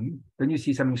section, then you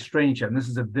see something strange, and this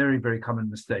is a very, very common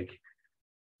mistake.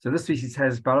 So this species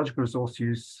has biological resource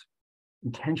use,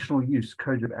 intentional use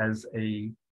coded as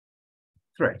a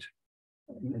threat.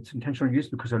 It's intentional use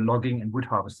because of logging and wood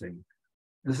harvesting.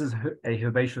 This is a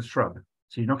herbaceous shrub,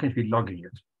 so you're not going to be logging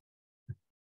it.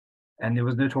 And there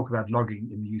was no talk about logging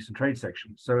in the use and trade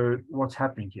section. So what's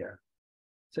happening here?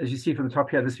 So as you see from the top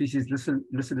here, the species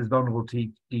listed as vulnerable to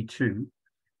D2.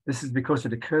 This is because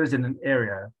it occurs in an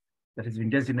area that has been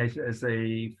designated as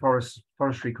a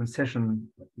forestry concession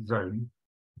zone.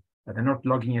 They're not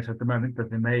logging it at the moment, but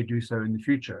they may do so in the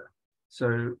future.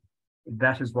 So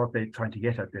that is what they're trying to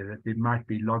get at there, that there might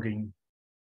be logging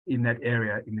in that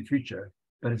area in the future,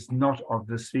 but it's not of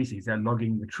this species. They're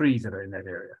logging the trees that are in that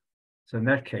area. So in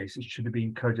that case, it should have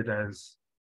been coded as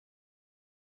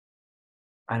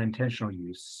unintentional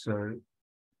use. So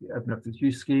you open up this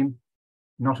use scheme,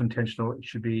 not intentional, it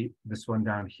should be this one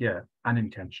down here,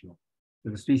 unintentional. So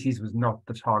the species was not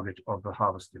the target of the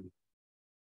harvesting.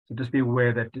 So just be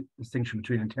aware that distinction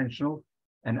between intentional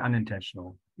and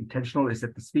unintentional. Intentional is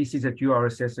that the species that you are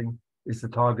assessing is the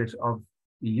target of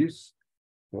the use,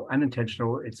 or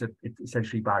unintentional, it's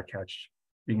essentially bycatch,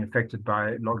 being affected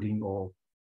by logging or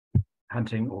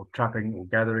hunting or trapping or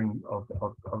gathering of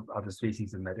other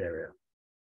species in that area.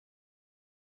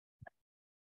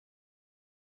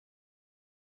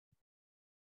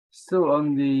 Still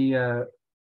on the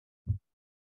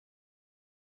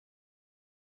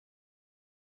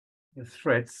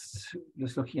threats,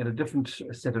 just looking at a different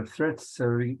set of threats. So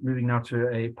we're moving now to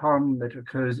a problem that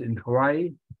occurs in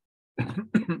Hawaii.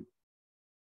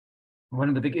 One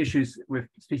of the big issues with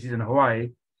species in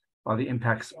Hawaii are the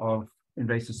impacts of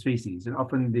invasive species. And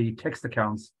often the text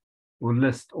accounts will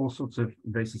list all sorts of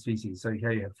invasive species. So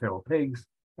here you have feral pigs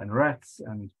and rats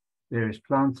and various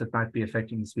plants that might be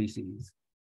affecting the species.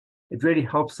 It really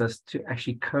helps us to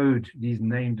actually code these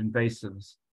named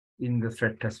invasives in the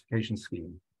threat classification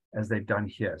scheme, as they've done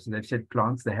here. So they've said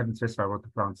plants, they haven't specified what the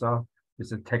plants are,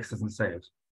 because the text doesn't say it.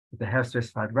 But they have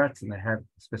specified rats and they have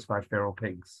specified feral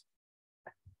pigs.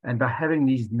 And by having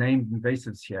these named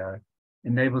invasives here,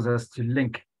 enables us to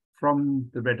link from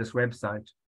the Red List website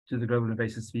to the Global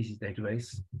Invasive Species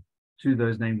Database, to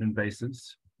those named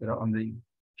invasives that are on the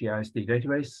GISD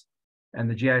database. And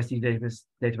the GISD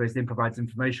database then provides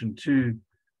information to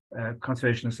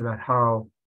conservationists about how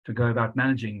to go about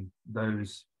managing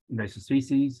those invasive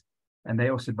species. And they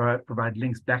also provide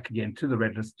links back again to the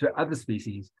Red List to other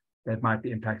species that might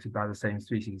be impacted by the same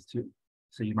species too.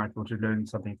 So you might want to learn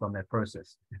something from that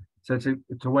process. So it's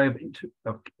a way of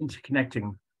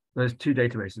interconnecting those two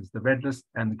databases, the Red List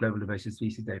and the Global Invasive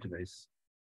Species Database.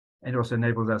 And it also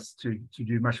enables us to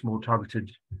do much more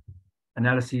targeted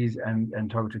analyses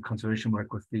and targeted conservation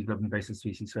work with the Global Invasive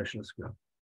Species Specialist Group.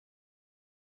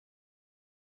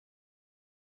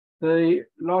 The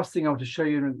last thing I want to show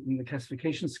you in the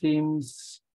classification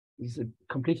schemes is a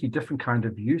completely different kind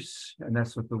of use, and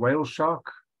that's with the whale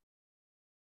shark.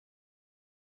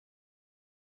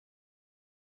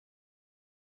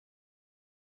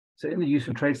 So in the use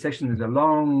and trade section, there's a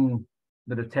long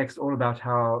bit of text all about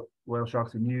how whale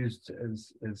sharks are used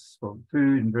as for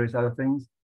food and various other things.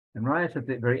 And right at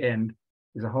the very end,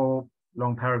 there's a whole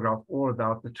long paragraph all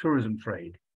about the tourism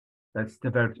trade that's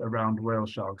developed around whale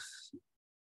sharks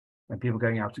and people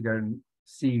going out to go and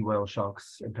see whale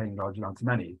sharks and paying large amounts of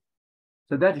money.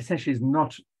 So that essentially is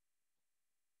not,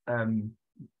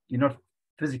 you're not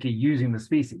physically using the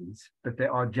species, but they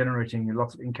are generating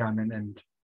lots of income and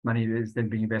money is then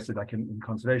being invested like in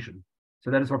conservation.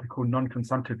 So that is what we call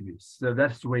non-consumptive use. So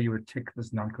that's where you would tick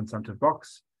this non-consumptive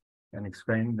box and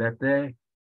explain that there.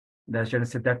 And as Janet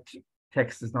said, that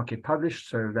text does not get published.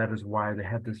 So that is why they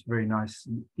have this very nice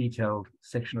detailed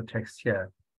section of text here,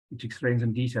 which explains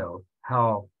in detail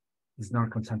how this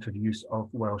non-consumptive use of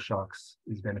whale sharks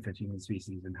is benefiting the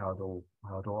species and how it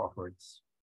all operates.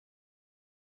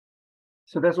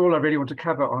 So that's all I really want to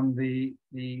cover on the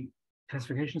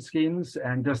classification schemes,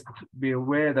 and just be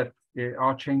aware that there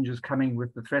are changes coming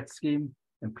with the threat scheme,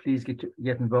 and please get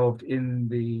involved in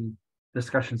the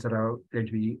discussions that are going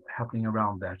to be happening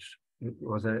around that. It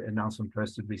was an announcement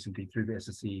posted recently through the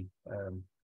SIS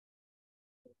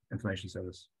Information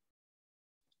Service.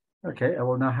 Okay, I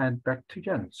will now hand back to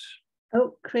Janet.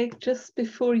 Oh, Craig, just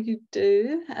before you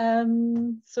do,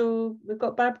 so we've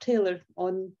got Barb Taylor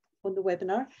on the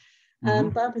webinar.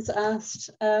 And Barb has asked,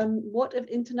 what if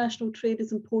international trade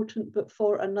is important, but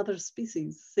for another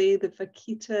species, say the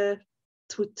Vaquita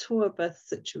totoaba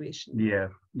situation?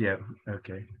 Yeah,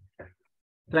 okay.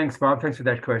 Thanks, Barb. Thanks for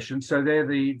that question. So there,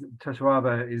 the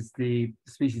totoaba is the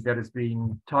species that is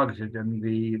being targeted, and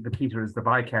the Vaquita is the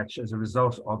bycatch as a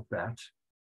result of that.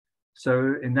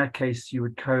 So in that case, you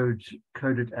would code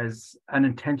it as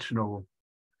unintentional.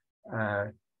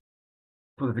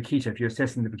 For the Vaquita, if you're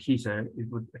assessing the Vaquita, it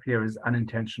would appear as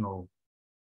unintentional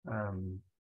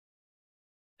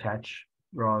catch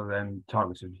rather than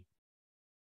targeted.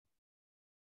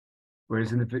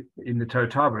 Whereas in the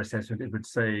totoaba assessment, it would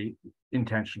say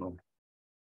intentional.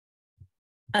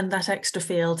 And that extra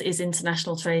field is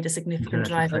international trade, a significant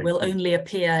driver, will only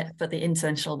appear for the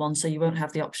intentional one, so you won't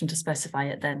have the option to specify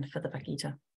it then for the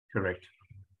Vaquita. Correct.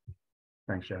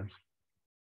 Thanks, James.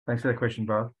 Thanks for that question,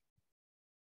 Bob.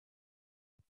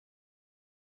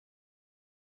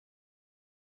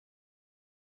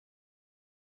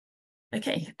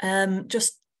 Okay,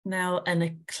 just now an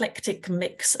eclectic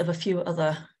mix of a few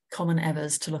other common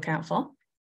errors to look out for.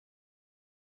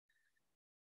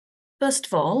 First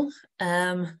of all,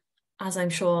 as I'm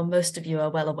sure most of you are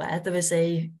well aware, there is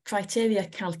a criteria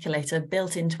calculator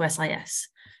built into SIS.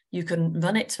 You can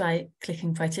run it by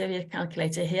clicking criteria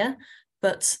calculator here,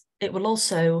 but it will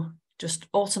also just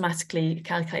automatically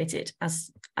calculate it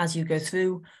as you go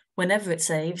through. Whenever it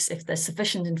saves, if there's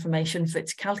sufficient information for it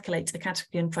to calculate a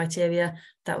category and criteria,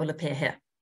 that will appear here.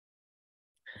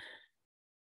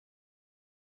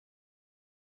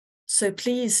 So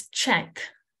please check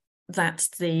that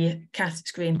the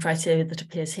category and criteria that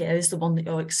appears here is the one that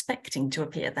you're expecting to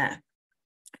appear there.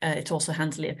 It also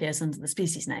handily appears under the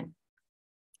species name.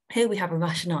 Here we have a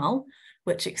rationale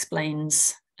which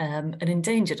explains an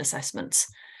endangered assessment.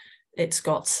 It's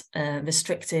got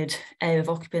restricted area of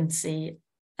occupancy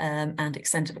and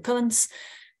extent of occurrence,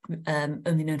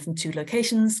 only known from 2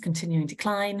 locations, continuing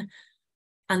decline,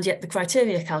 and yet the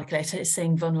criteria calculator is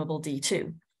saying vulnerable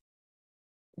D2.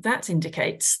 That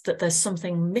indicates that there's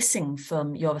something missing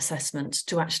from your assessment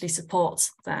to actually support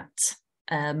that,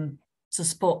 to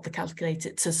support the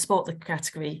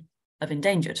category of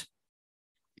endangered.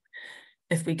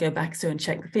 If we go back through and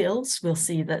check the fields, we'll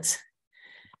see that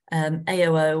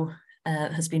AOO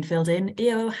has been filled in,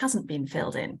 EOO hasn't been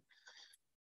filled in.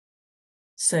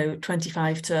 So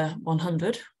 25 to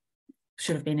 100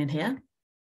 should have been in here.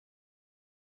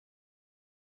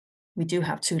 We do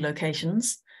have 2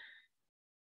 locations.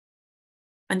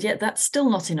 And yet that's still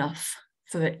not enough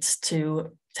for it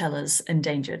to tell us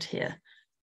endangered here.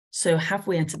 So have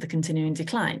we entered the continuing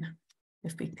decline?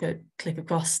 If we could click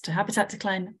across to habitat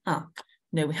decline,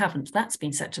 no, we haven't. That's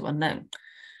been set to unknown.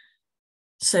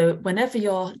 So whenever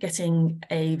you're getting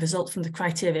a result from the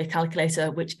criteria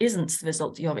calculator, which isn't the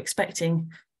result you're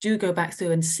expecting, do go back through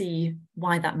and see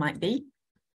why that might be.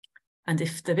 And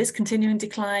if there is continuing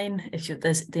decline, if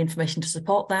there's the information to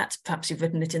support that, perhaps you've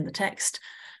written it in the text,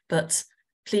 but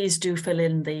please do fill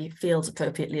in the fields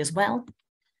appropriately as well.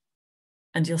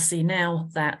 And you'll see now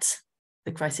that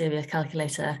the criteria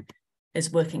calculator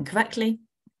is working correctly.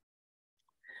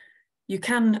 You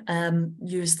can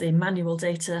use the manual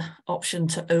data option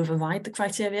to override the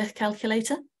criteria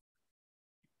calculator.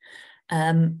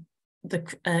 The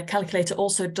calculator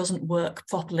also doesn't work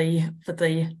properly for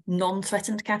the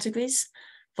non-threatened categories,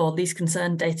 for least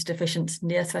concerned, data deficient,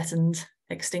 near threatened,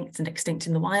 extinct, and extinct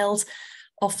in the wild.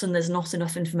 Often there's not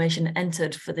enough information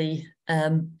entered for the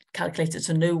calculator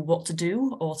to know what to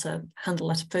do or to handle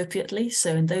that appropriately.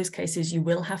 So in those cases, you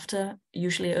will have to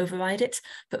usually override it.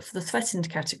 But for the threatened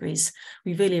categories,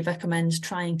 we really recommend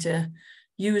trying to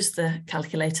use the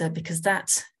calculator, because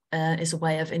that is a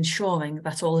way of ensuring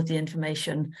that all of the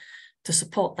information to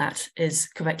support that is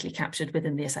correctly captured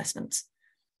within the assessment.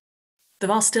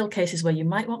 There are still cases where you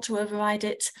might want to override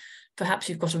it. Perhaps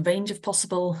you've got a range of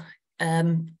possible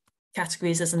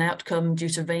categories as an outcome due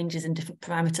to ranges in different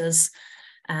parameters,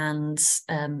 and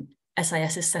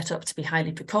SIS is set up to be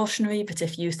highly precautionary, but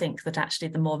if you think that actually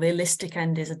the more realistic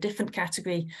end is a different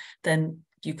category, then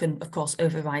you can of course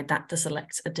override that to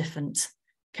select a different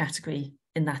category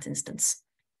in that instance.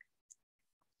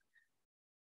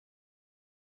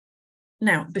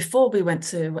 Now, before we went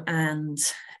through and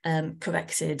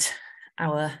corrected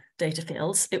our data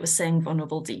fields, it was saying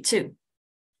vulnerable D2.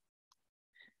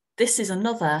 This is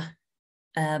another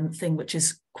thing which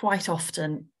is quite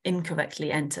often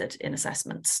incorrectly entered in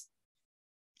assessments.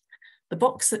 The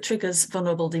box that triggers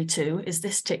vulnerable D2 is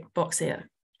this tick box here,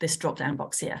 this drop-down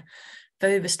box here,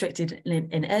 very restricted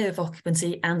in area of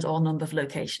occupancy and or number of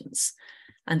locations.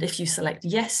 And if you select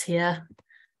yes here,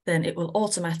 then it will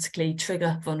automatically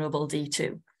trigger vulnerable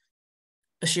D2,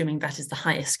 assuming that is the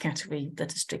highest category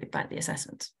that is triggered by the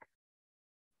assessment.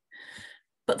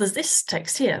 But there's this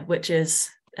text here, which is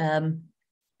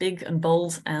big and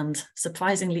bold and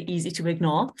surprisingly easy to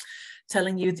ignore,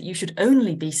 telling you that you should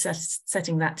only be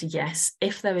setting that to yes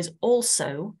if there is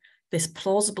also this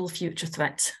plausible future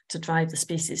threat to drive the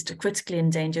species to critically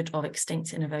endangered or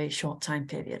extinct in a very short time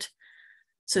period.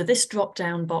 So this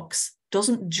drop-down box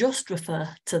doesn't just refer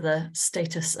to the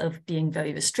status of being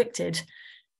very restricted,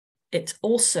 it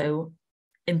also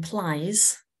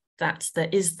implies that there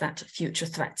is that future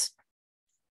threat.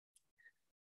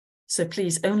 So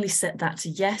please only set that to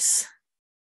yes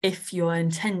if you're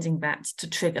intending that to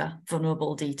trigger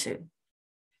vulnerable D2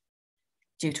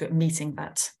 due to it meeting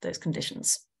those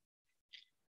conditions.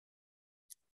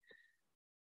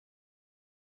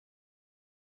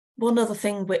 One other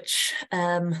thing which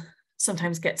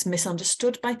sometimes gets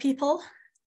misunderstood by people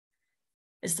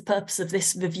is the purpose of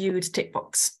this reviewed tick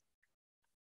box.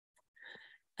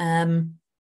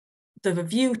 The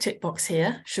review tick box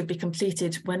here should be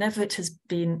completed whenever it has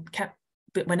been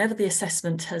whenever the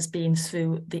assessment has been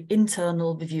through the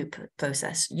internal review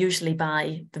process, usually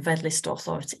by the Red List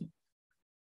authority.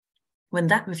 When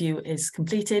that review is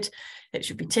completed, it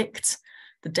should be ticked,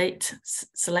 the date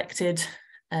selected,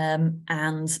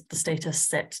 and the status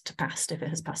set to passed if it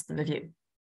has passed the review.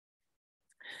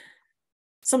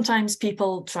 Sometimes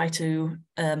people try to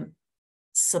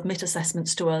submit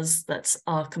assessments to us that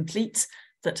are complete,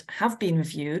 that have been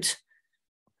reviewed,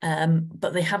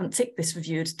 but they haven't ticked this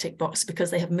reviewed tick box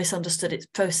because they have misunderstood its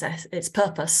process, its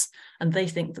purpose, and they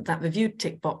think that that reviewed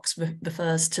tick box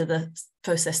refers to the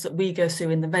process that we go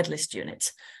through in the Red List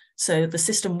unit. So the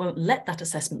system won't let that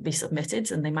assessment be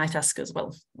submitted, and they might ask us,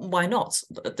 well, why not?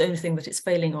 The only thing that it's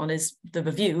failing on is the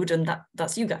reviewed, and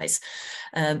that's you guys.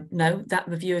 No, that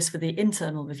review is for the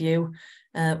internal review.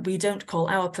 We don't call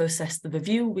our process the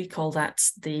review, we call that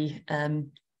the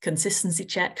consistency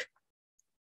check.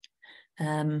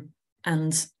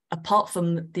 And apart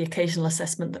from the occasional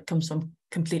assessment that comes from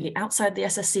completely outside the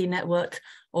SSC network,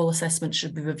 all assessments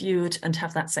should be reviewed and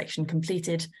have that section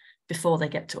completed before they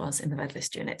get to us in the Red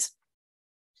List unit.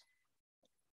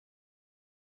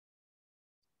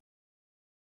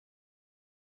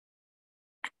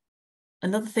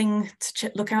 Another thing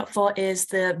to look out for is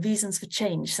the reasons for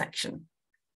change section.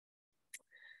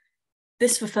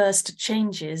 This refers to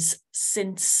changes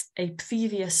since a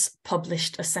previous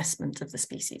published assessment of the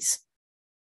species.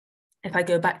 If I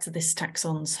go back to this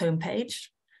taxon's homepage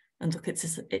and look at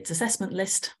its assessment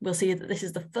list, we'll see that this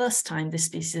is the first time this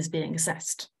species is being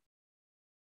assessed.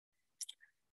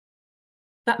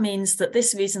 That means that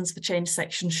this reasons for change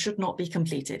section should not be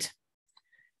completed.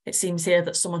 It seems here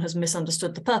that someone has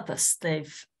misunderstood the purpose.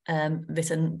 They've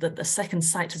written that the second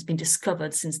site has been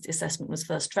discovered since the assessment was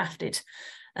first drafted.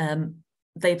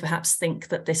 They perhaps think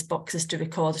that this box is to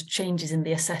record changes in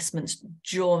the assessment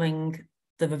during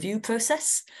the review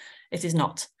process. It is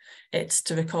not. It's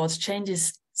to record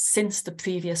changes since the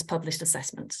previous published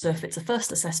assessment. So if it's a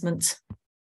first assessment,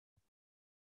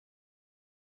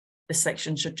 this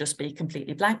section should just be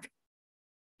completely blank.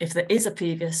 If there is a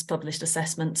previous published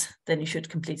assessment, then you should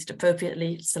complete it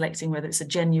appropriately, selecting whether it's a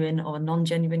genuine or a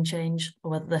non-genuine change,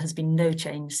 or whether there has been no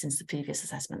change since the previous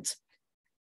assessment.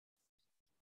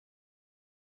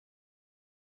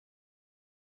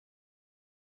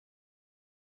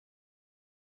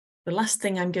 The last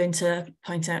thing I'm going to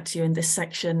point out to you in this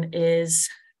section is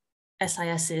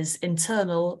SIS's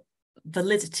internal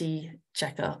validity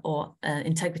checker or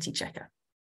integrity checker.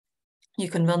 You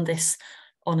can run this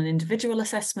on an individual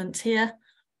assessment here,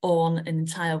 or on an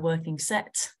entire working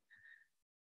set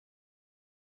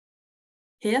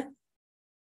here.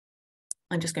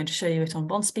 I'm just going to show you it on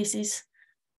one species.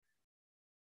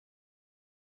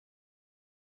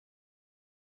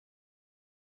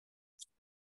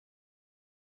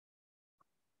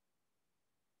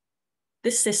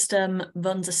 This system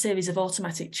runs a series of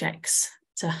automatic checks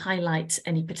to highlight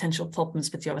any potential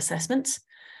problems with your assessment.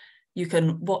 You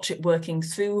can watch it working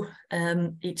through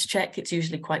each check. It's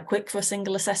usually quite quick for a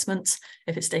single assessment.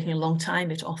 If it's taking a long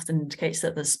time, it often indicates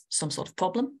that there's some sort of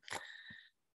problem.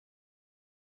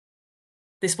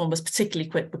 This one was particularly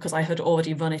quick because I had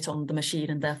already run it on the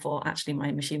machine, and therefore actually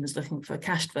my machine was looking for a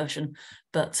cached version,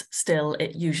 but still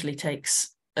it usually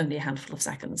takes only a handful of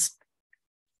seconds.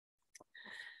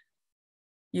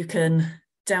 You can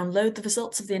download the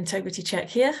results of the integrity check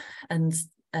here, and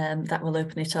that will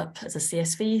open it up as a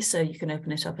CSV. So you can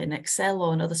open it up in Excel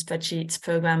or another spreadsheet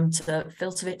program to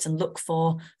filter it and look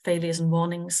for failures and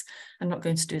warnings. I'm not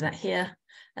going to do that here.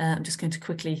 I'm just going to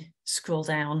quickly scroll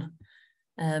down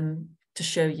to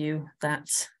show you that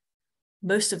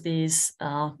most of these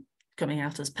are coming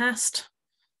out as passed.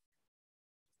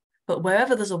 But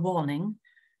wherever there's a warning,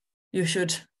 you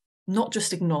should not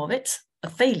just ignore it. A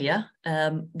failure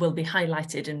will be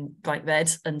highlighted in bright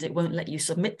red, and it won't let you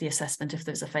submit the assessment if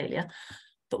there's a failure.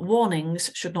 But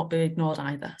warnings should not be ignored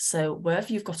either. So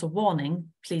wherever you've got a warning,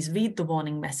 please read the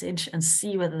warning message and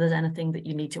see whether there's anything that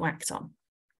you need to act on.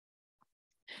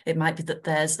 It might be that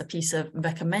there's a piece of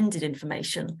recommended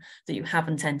information that you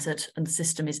haven't entered, and the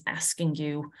system is asking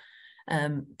you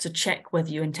to check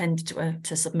whether you intend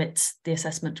to submit the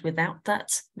assessment without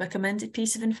that recommended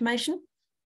piece of information.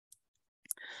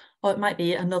 Or it might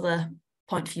be another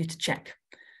point for you to check.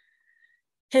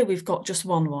 Here we've got just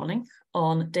one warning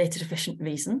on data deficient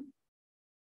reason.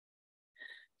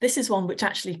 This is one which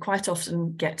actually quite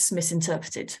often gets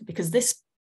misinterpreted, because this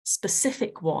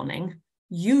specific warning,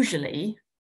 usually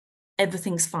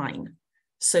everything's fine.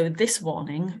 So this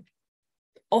warning,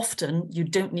 often you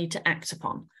don't need to act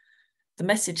upon. The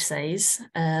message says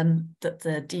that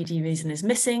the DD reason is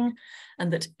missing,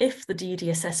 and that if the DD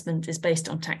assessment is based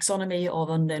on taxonomy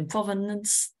or unknown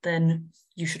provenance, then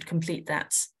you should complete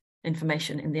that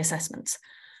information in the assessment.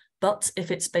 But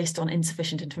if it's based on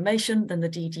insufficient information, then the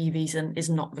DD reason is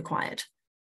not required.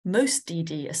 Most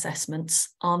DD assessments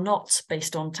are not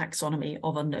based on taxonomy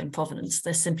or unknown provenance.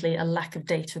 There's simply a lack of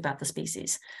data about the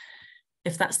species.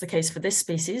 If that's the case for this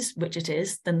species, which it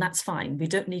is, then that's fine. We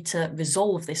don't need to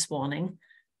resolve this warning.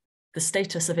 The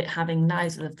status of it having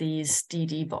neither of these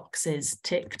DD boxes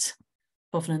ticked,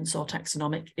 provenance or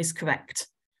taxonomic, is correct.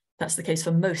 That's the case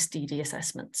for most DD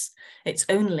assessments. It's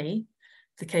only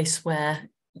the case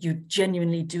where you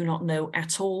genuinely do not know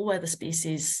at all where the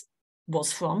species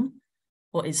was from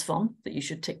or is from that you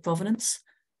should tick provenance,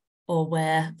 or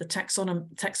where the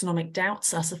taxonomic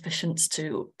doubts are sufficient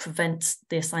to prevent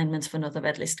the assignment of another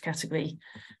red list category,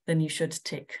 then you should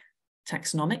tick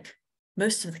taxonomic.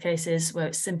 Most of the cases where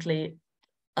it's simply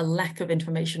a lack of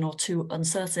information or too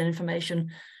uncertain information,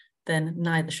 then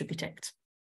neither should be ticked.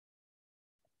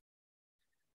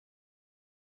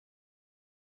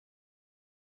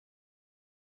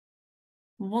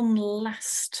 One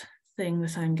last thing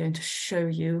that I'm going to show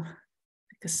you,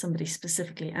 because somebody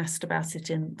specifically asked about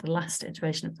it in the last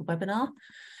iteration of the webinar,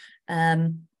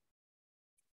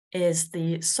 is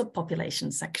the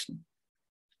subpopulation section.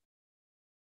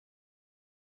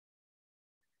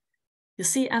 You'll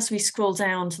see as we scroll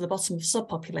down to the bottom of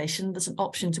subpopulation, there's an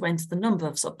option to enter the number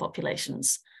of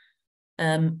subpopulations.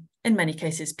 In many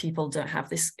cases, people don't have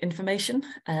this information,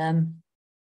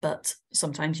 but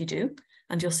sometimes you do.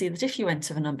 And you'll see that if you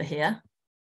enter a number here,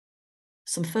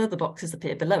 some further boxes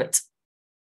appear below it,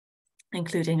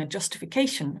 including a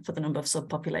justification for the number of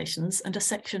subpopulations and a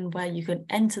section where you can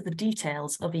enter the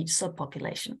details of each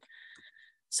subpopulation.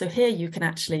 So here you can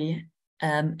actually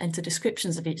enter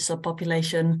descriptions of each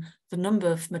subpopulation, the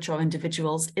number of mature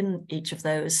individuals in each of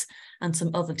those, and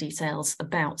some other details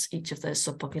about each of those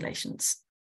subpopulations.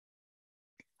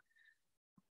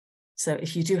 So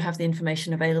if you do have the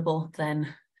information available,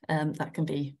 then that can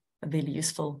be a really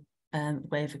useful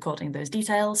way of recording those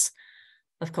details.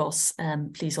 Of course,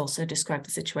 please also describe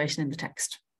the situation in the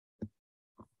text.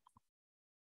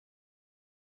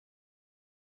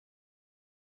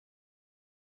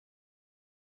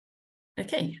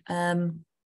 Okay,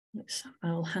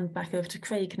 I'll hand back over to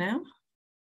Craig now,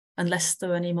 unless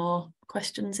there are any more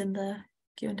questions in the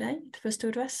Q&A for us to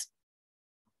address.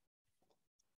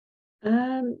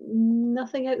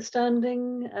 Nothing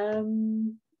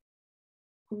outstanding.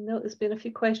 No, there's been a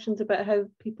few questions about how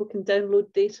people can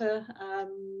download data,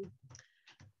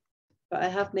 but I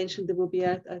have mentioned there will be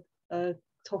a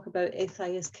talk about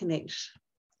SIS Connect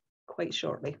quite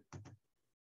shortly.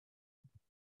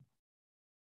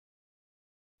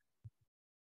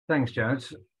 Thanks,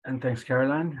 Janet, and thanks,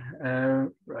 Caroline.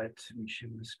 Right, let me share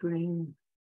the screen.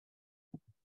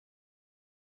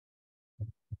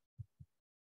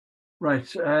 Right,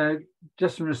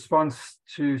 just in response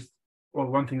to, well,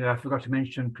 one thing that I forgot to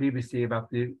mention previously about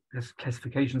the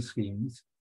classification schemes,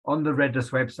 on the Red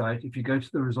List website, if you go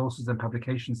to the resources and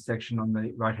publications section on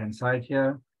the right-hand side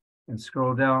here and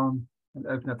scroll down and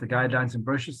open up the guidelines and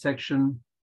brochures section,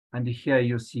 under here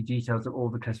you'll see details of all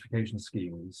the classification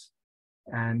schemes.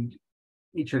 And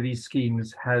each of these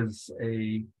schemes has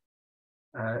a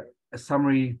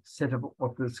summary set of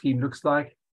what the scheme looks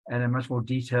like and a much more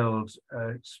detailed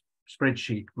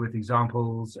spreadsheet with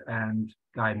examples and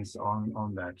guidance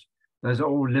on that. Those are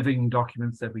all living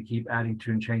documents that we keep adding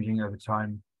to and changing over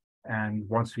time. And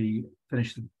once we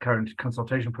finish the current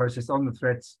consultation process on the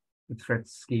threats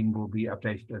scheme will be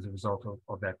updated as a result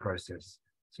of that process.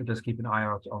 So just keep an eye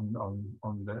out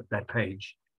on that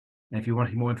page. And if you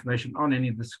want more information on any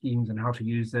of the schemes and how to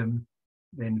use them,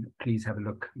 then please have a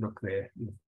look there.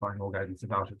 You'll find more guidance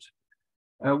about it.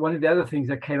 One of the other things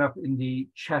that came up in the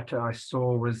chat I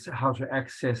saw was how to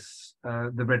access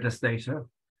the Red List data.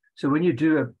 So when you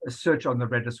do a search on the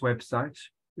Red List website,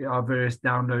 there are various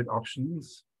download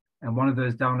options. And one of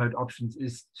those download options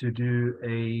is to do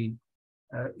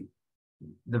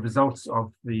the results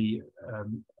of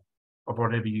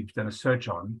whatever you've done a search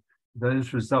on.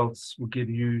 Those results will give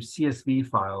you CSV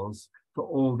files for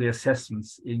all the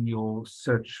assessments in your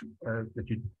search that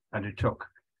you undertook.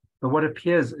 But what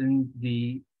appears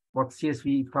in what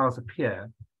CSV files appear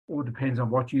all depends on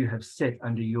what you have set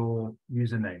under your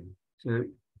username. So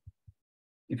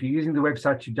if you're using the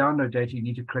website to download data, you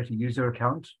need to create a user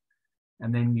account,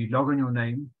 and then you log in your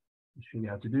name. I'll show you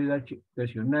how to do that. You go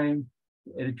to your name,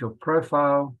 edit your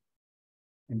profile,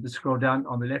 and just scroll down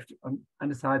on the left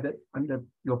underside that under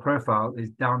your profile is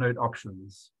download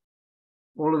options.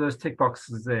 All of those tick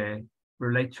boxes there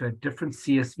relate to a different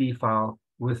CSV file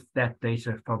with that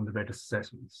data from the Red List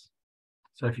assessments.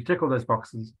 So if you tick all those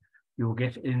boxes, you will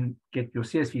get your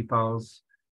CSV files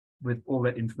with all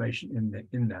that information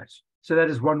in that. So that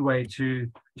is one way to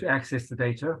access the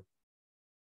data.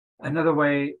 Another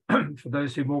way, for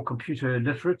those who are more computer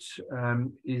literate,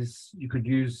 is you could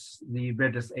use the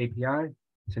Red List API.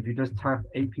 So if you just type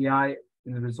API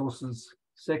in the resources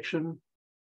section,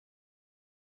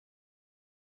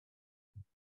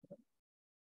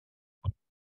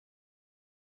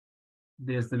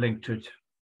 there's the link to it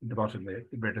at the bottom there,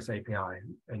 the Red List API,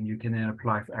 and you can then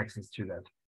apply for access to that.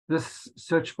 This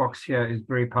search box here is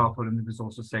very powerful in the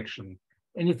resources section.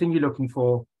 Anything you're looking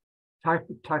for, type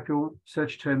your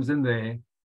search terms in there.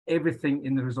 Everything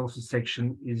in the resources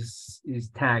section is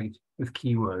tagged with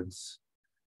keywords.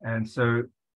 And so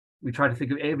we try to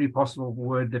think of every possible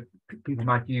word that people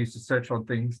might use to search on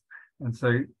things. And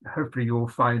so hopefully you'll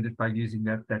find it by using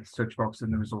that search box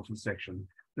in the resources section.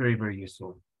 Very, very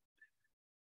useful.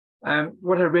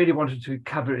 What I really wanted to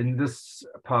cover in this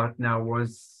part now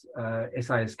was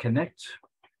SIS Connect.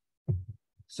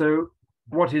 So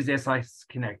what is SIS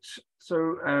Connect?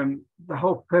 So the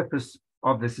whole purpose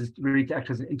of this is really to act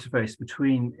as an interface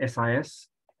between SIS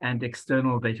and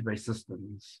external database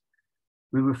systems.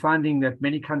 We were finding that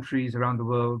many countries around the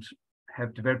world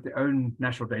have developed their own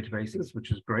national databases, which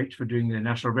is great for doing their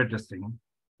national red listing.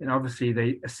 And obviously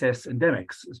they assess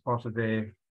endemics as part of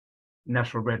their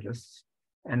national red lists.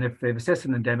 And if they've assessed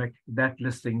an endemic, that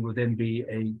listing will then be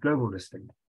a global listing.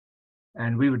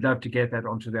 And we would love to get that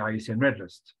onto the IUCN Red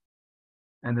List.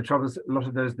 And the trouble is, a lot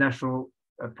of those national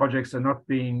projects are not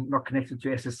connected to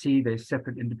SSC. They're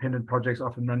separate independent projects,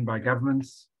 often run by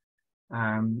governments.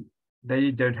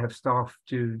 They don't have staff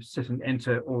to sit and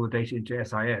enter all the data into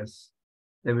SIS.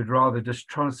 They would rather just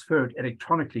transfer it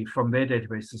electronically from their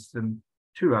database system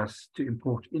to us to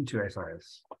import into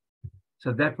SIS.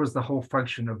 So that was the whole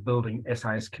function of building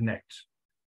SIS Connect.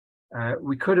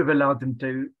 We could have allowed them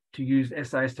to use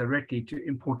SIS directly to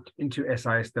import into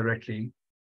SIS directly,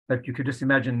 but you could just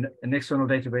imagine an external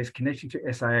database connecting to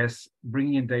SIS,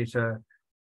 bringing in data.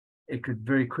 It could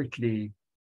very quickly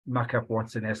muck up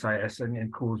what's in SIS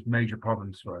and cause major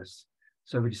problems for us.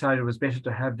 So we decided it was better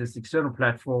to have this external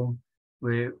platform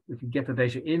where we can get the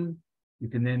data in. You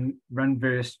can then run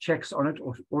various checks on it,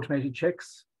 or automated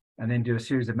checks, and then do a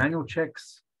series of manual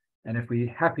checks. And if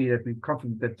we're happy that we're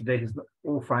confident that the data is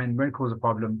all fine, won't cause a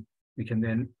problem, we can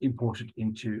then import it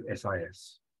into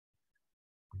SIS.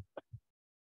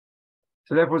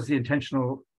 So that was the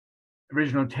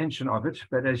original intention of it.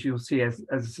 But as you'll see, as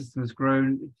the system has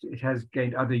grown, it has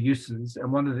gained other uses.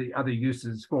 And one of the other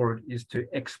uses for it is to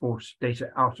export data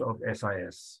out of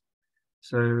SIS.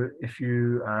 So if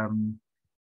you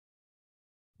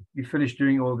finish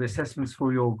doing all the assessments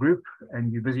for your group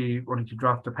and you're busy wanting to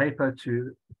draft a paper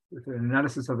with an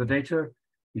analysis of the data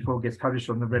before it gets published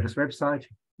on the Red List website,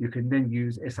 you can then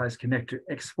use SIS Connect to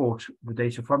export the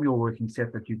data from your working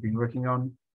set that you've been working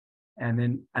on, and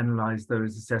then analyze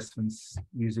those assessments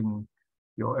using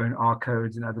your own R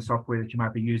codes and other software that you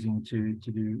might be using to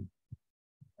do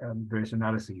various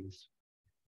analyses.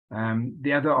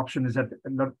 The other option is that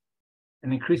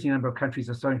an increasing number of countries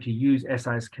are starting to use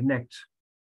SIS Connect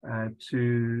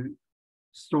to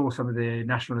store some of their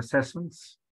national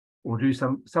assessments, or do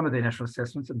some of their national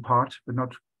assessments in part, but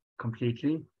not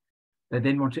completely. They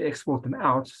then want to export them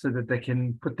out so that they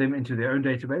can put them into their own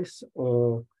database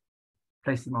or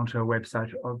place them onto a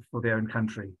website for their own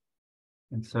country.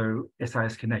 And so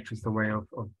SIS Connect is the way of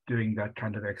doing that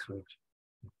kind of export.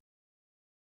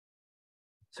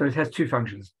 So it has two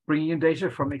functions: bringing in data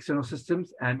from external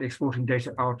systems and exporting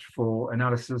data out for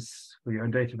analysis for your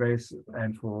own database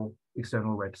and for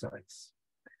external websites.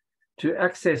 To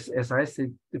access SIS, there are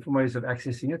different ways of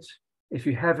accessing it. If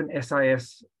you have an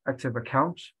SIS active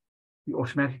account, you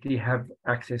automatically have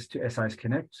access to SIS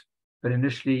Connect, but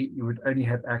initially you would only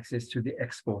have access to the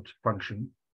export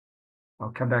function. I'll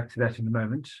come back to that in a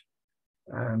moment.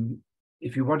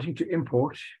 If you're wanting to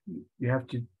import, you have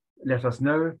to let us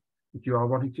know that you are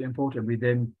wanting to import, and we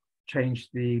then change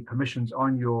the permissions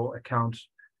on your account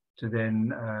to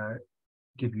then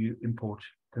give you import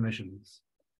permissions.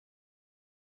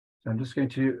 So I'm just going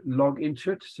to log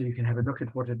into it so you can have a look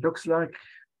at what it looks like.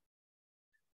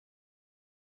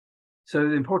 So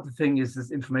the important thing is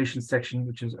this information section,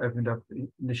 which is opened up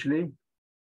initially.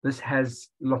 This has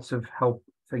lots of help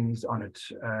things on it.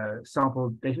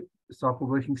 Sample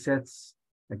working sets,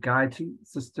 a guide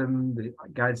system, the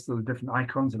guides to the different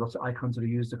icons, and lots of icons that are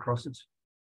used across it.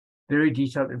 Very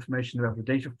detailed information about the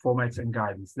data formats and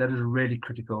guidance. That is really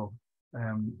critical.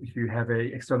 If you have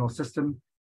an external system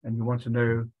and you want to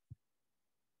know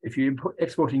if you're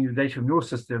exporting your data from your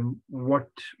system, what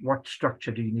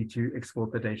structure do you need to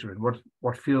export the data in?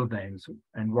 What field names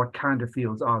and what kind of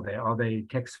fields are there? Are they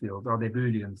text fields? Are they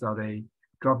Booleans? Are they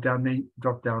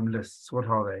drop-down lists? What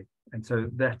are they? And so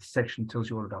that section tells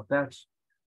you all about that.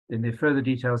 Then there are further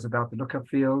details about the lookup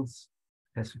fields,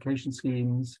 classification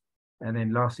schemes, and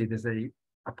then lastly, there's a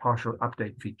partial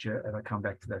update feature, and I'll come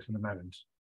back to that in a moment.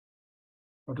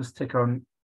 I'll just click on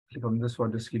this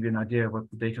one just to give you an idea of what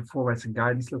the data formats and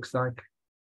guidance looks like.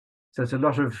 So it's a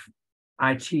lot of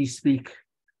IT speak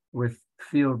with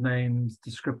field names,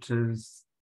 descriptors,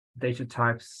 data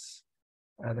types,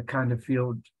 the kind of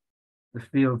field, the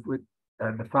field with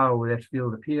the file where that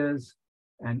field appears,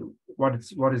 and what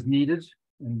is needed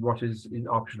and what is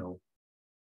optional,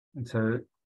 and so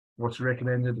what's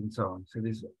recommended and so on. So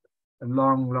there's a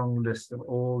long list of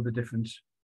all the different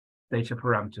data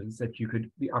parameters that you could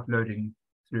be uploading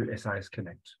through SIS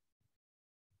Connect.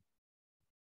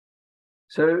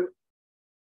 So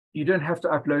you don't have to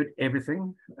upload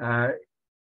everything.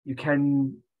 You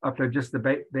can upload just the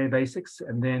bare basics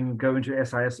and then go into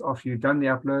SIS after you've done the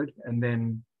upload and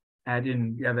then add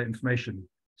in the other information.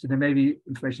 So there may be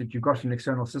information that you've got in an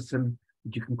external system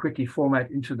that you can quickly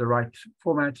format into the right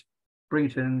format, bring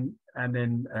it in, and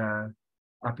then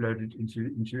upload it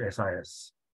into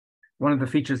SIS. One of the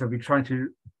features that we're trying to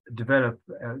develop,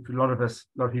 a lot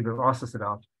of people have asked us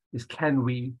about, is can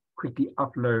we quickly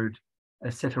upload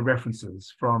a set of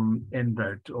references from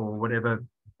EndNote or whatever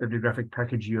bibliographic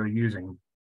package you're using.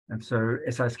 And so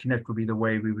SIS Connect will be the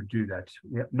way we would do that.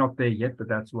 We're not there yet, but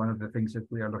that's one of the things that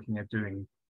we are looking at doing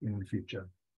in the future.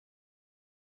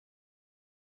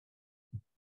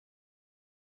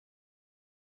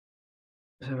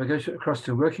 So if I go across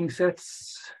to working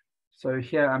sets, so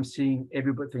here I'm seeing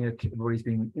everything that everybody's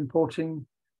been importing. You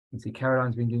can see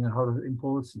Caroline's been doing a whole lot of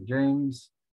imports, and James.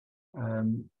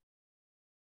 And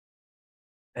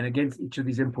against each of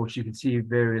these imports, you can see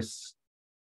various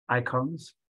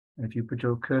icons. And if you put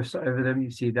your cursor over them,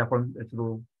 you see that one, that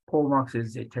little paw mark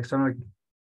says taxonomic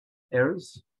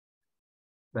errors.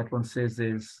 That one says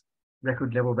there's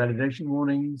record level validation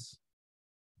warnings.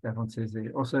 That one says there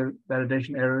are also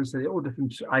validation errors. So they're all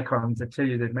different icons that tell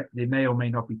you that there may or may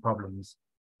not be problems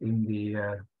in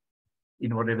the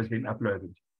in whatever's been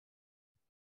uploaded.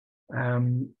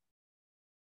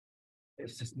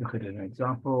 Let's just look at an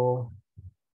example.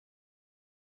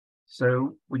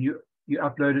 So when you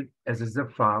upload it as a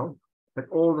zip file, but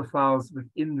all the files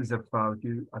within the zip file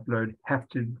you upload have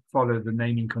to follow the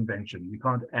naming convention. You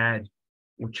can't add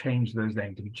or change those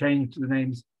names. If you change the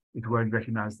names, it won't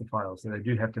recognize the file. So they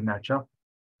do have to match up.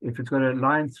 If it's got a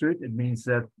line through it, it means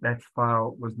that that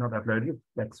file was not uploaded.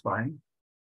 That's fine.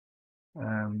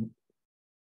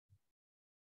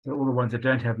 So all the ones that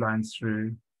don't have lines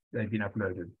through, they've been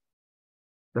uploaded.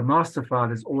 The master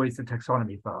file is always the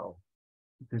taxonomy file,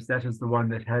 because that is the one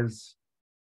that has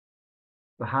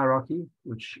the hierarchy,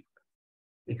 which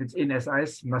if it's in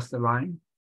SIS, must align.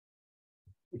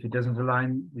 If it doesn't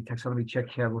align, the taxonomy check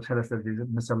here will tell us that there's a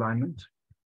misalignment.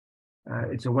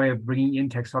 It's a way of bringing in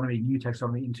new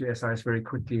taxonomy into SIS very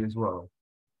quickly as well.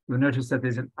 You'll notice that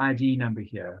there's an ID number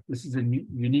here. This is a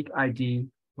unique ID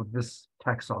for this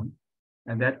taxon,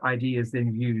 and that ID is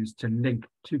then used to link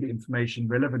to the information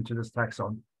relevant to this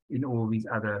taxon in all these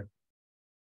other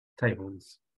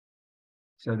tables.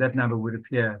 So that number would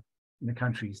appear in the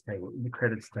countries table, in the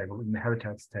credits table, in the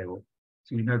habitats table.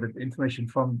 So you know that the information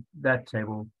from that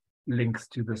table links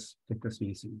to this particular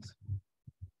species.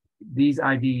 These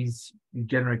IDs you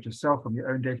generate yourself from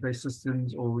your own database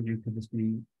systems, or you can just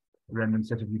be a random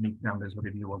set of unique numbers,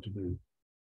 whatever you want to do.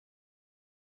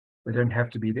 They don't have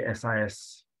to be the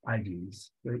SIS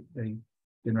IDs. They're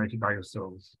generated by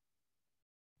yourselves.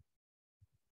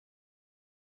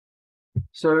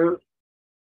 So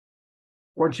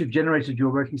once you've generated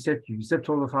your working set, you've zipped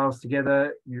all the files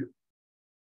together, you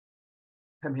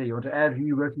come here, you want to add a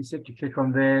new working set, you click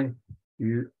on there,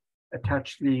 you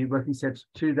attach the working set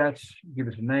to that, give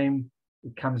it a name,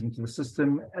 it comes into the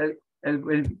system. And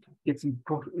when it gets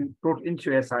brought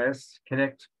into SIS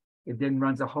Connect, it then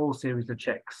runs a whole series of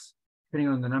checks.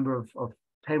 Depending on the number of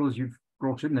tables you've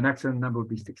brought in, the maximum number would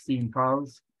be 16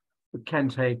 files. It can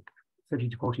take 30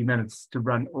 to 40 minutes to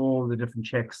run all the different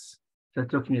checks. So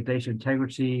it's looking at data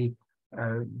integrity,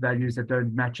 values that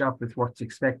don't match up with what's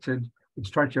expected. It's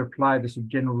trying to apply the sort of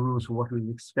general rules for what we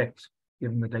would expect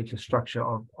given the data structure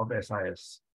of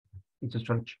SIS. It's just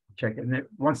trying to check. And then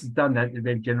once it's done that, it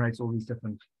then generates all these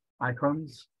different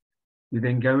icons. You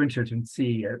then go into it and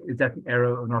see, is that an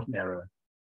error or not an error?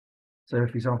 So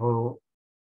for example,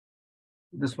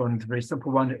 this one's a very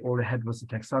simple one. All it had was the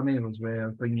taxonomy. It was where I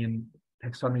was bringing in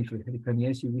taxonomy for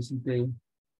Hilton-Taylor recently.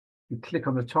 you click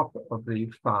on the top of the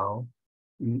file,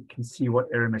 you can see what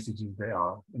error messages they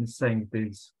are. And it's saying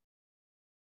there's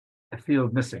a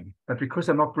field missing. But because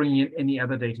I'm not bringing in any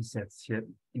other data sets here,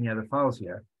 any other files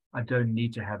here, I don't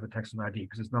need to have a taxon ID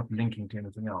because it's not linking to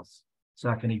anything else. So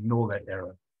I can ignore that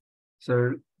error.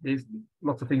 So there's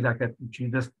lots of things like that which you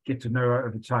just get to know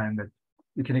over time, that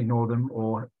you can ignore them,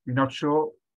 or you're not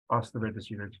sure, ask the Red List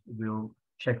Unit. We'll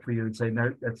check for you and say,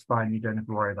 no, that's fine. You don't have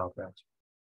to worry about that.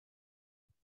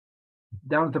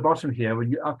 Down at the bottom here,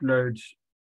 when you upload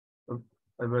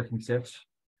a working set,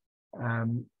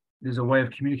 there's a way of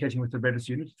communicating with the Red List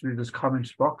Unit through this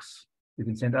comments box. You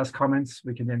can send us comments.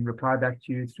 We can then reply back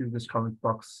to you through this comment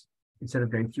box. Instead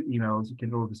of going through emails, it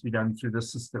can all this be done through the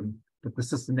system. But the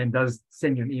system then does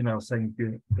send you an email saying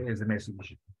here's a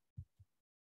message.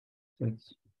 So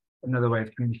it's another way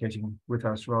of communicating with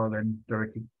us rather than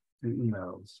directly through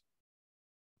emails.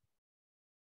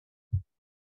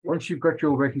 Once you've got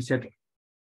your working set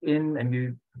in and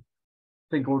you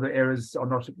think all the errors are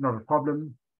not a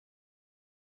problem,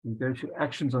 you go to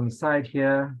actions on the side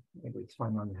here. Maybe it's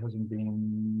fine one that hasn't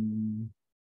been.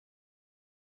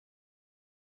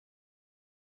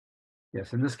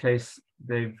 Yes, in this case,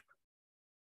 they've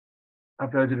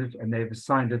uploaded it and they've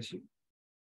assigned it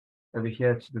over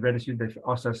here to the Red List Unit. They've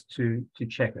asked us to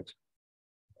check it.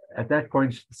 At that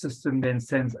point, the system then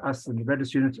sends us in the Red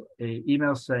List Unit an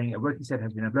email saying a working set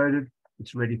has been uploaded.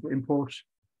 It's ready for import.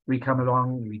 We come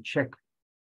along, we check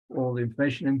all the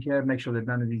information in here, make sure that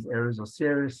none of these errors are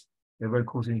serious. They won't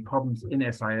cause any problems in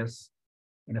SIS.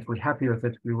 And if we're happy with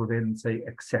it, we will then say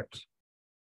accept.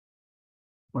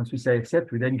 Once we say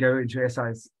accept, we then go into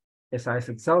SIS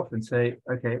itself and say,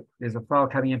 okay, there's a file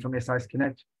coming in from SIS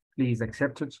Connect, please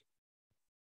accept it.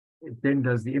 It then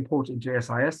does the import into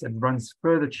SIS and runs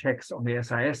further checks on the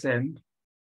SIS end.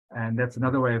 And that's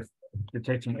another way of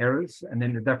detecting errors. And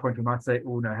then at that point, we might say,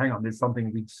 oh, no, hang on, there's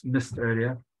something we missed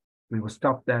earlier. We will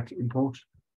stop that import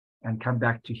and come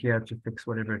back to here to fix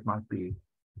whatever it might be.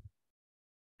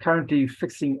 Currently,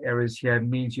 fixing errors here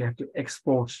means you have to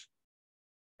export,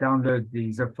 download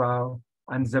the zip file,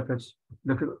 unzip it,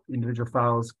 look at individual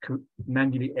files,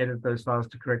 manually edit those files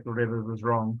to correct whatever was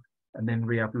wrong, and then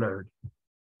re-upload.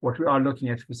 What we are looking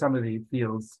at for some of the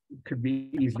fields could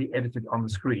be easily edited on the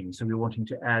screen. So we're wanting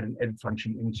to add an edit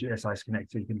function into SIS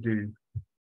Connect so you can do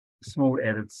small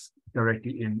edits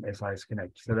directly in SIS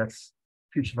Connect. So that's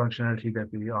future functionality that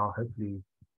we are hopefully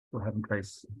will have in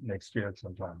place next year at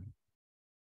some time.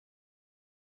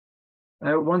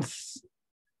 Once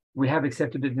we have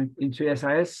accepted it into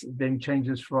SIS, then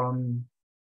changes from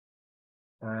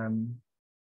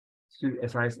to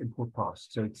SIS import pass.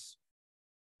 So it's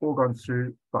all gone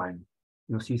through fine.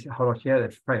 You'll see a whole lot here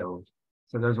that failed.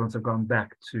 So those ones have gone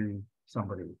back to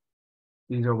somebody.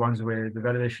 These are ones where the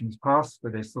validation is passed,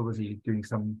 but they're still busy doing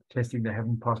some testing. They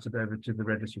haven't passed it over to the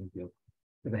Red List Unit yet,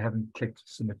 but they haven't clicked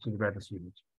submit to the Red List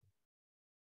Unit.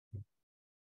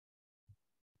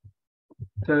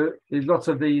 So there's lots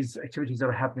of these activities that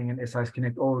are happening in SIS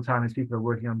Connect all the time as people are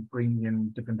working on bringing in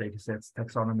different data sets,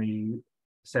 taxonomy,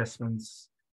 assessments.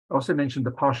 I also mentioned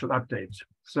the partial update.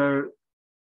 So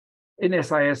in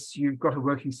SIS, you've got a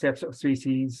working set of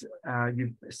species,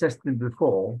 you've assessed them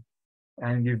before,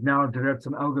 and you've now developed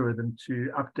some algorithm to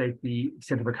update the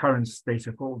set of occurrence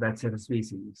data for that set of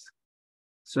species.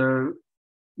 So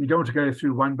you don't want to go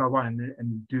through one by one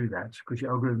and do that because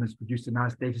your algorithm has produced a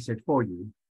nice data set for you.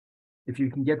 If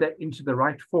you can get that into the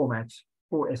right format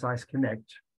for SIS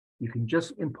Connect, you can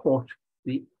just import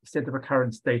the set of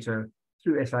occurrence data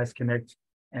through SIS Connect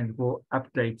and it will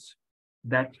update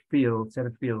that set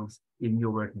of fields in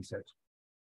your working set.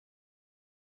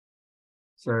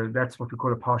 So that's what we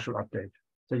call a partial update.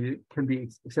 So you can be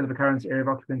set of occurrence, area of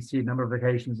occupancy, number of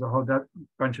vacations, a whole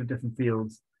bunch of different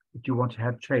fields that you want to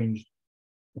have changed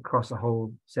across a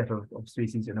whole set of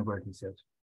species in a working set.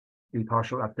 The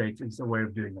partial update is a way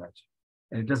of doing that.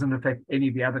 And it doesn't affect any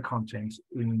of the other content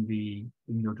in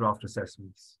your draft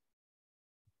assessments.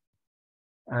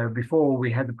 Before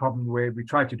we had the problem where we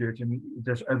tried to do it and it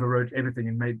just overwrote everything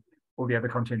and made all the other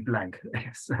content blank.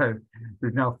 So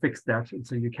we've now fixed that. And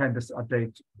so you can just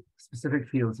update specific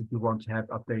fields if you want to have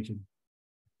updated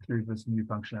through this new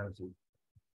functionality.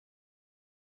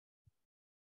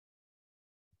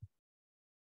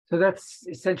 So that's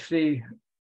essentially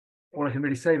all I can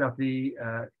really say about the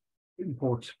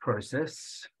import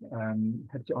process.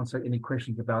 Happy to answer any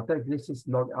questions about that. Let's just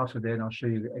log out of there and I'll show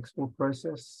you the export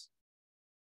process.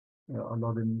 I'll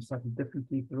log in slightly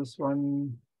differently for this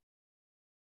one.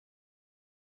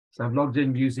 So I've logged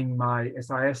in using my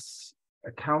SIS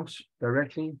account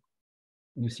directly.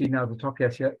 And you see now at the top here,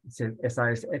 it says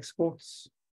SIS exports.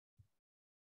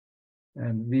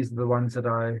 And these are the ones that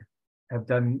I have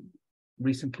done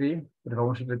recently. But if I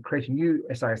wanted to create a new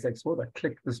SIS export, I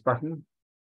click this button.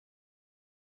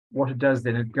 What it does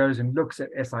then, it goes and looks at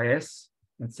SIS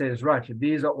and says, right,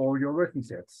 these are all your working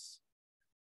sets.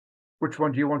 Which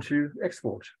one do you want to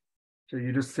export? So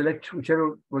you just select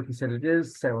whichever working set it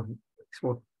is. Say I want to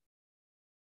export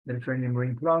Mediterranean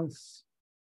marine plants.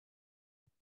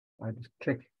 I just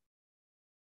click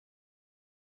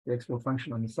the export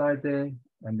function on the side there,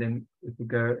 and then if we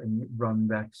go and run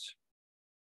that,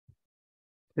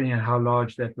 depending on how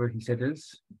large that working set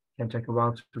is, it can take a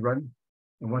while to run.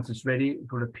 And once it's ready,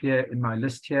 it will appear in my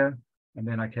list here, and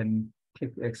then I can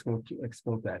click export to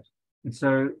export that. And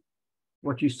so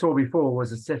what you saw before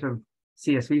was a set of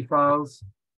CSV files.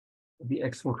 The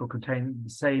export will contain the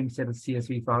same set of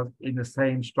CSV files in the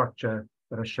same structure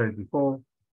that I showed before.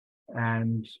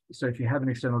 And so if you have an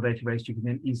external database, you can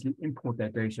then easily import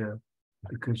that data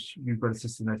because you've got a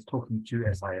system that's talking to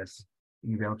SIS,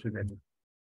 and you'll be able to then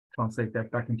translate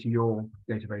that back into your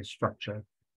database structure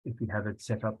if you have it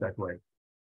set up that way.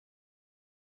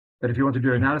 But if you want to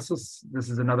do analysis, this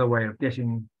is another way of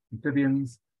getting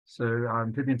amphibians. So our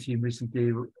amphibian team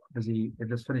recently they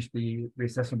just finished the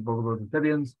reassessment of all the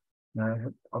amphibians.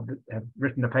 Have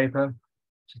written a paper,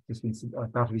 which has just been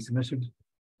about to be submitted.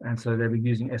 And so they'll be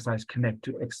using SIS Connect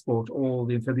to export all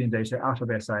the amphibian data out of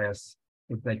SIS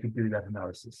if they could do that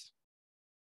analysis.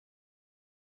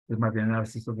 There might be an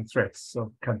analysis of the threats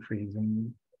of countries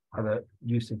and other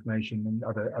use information and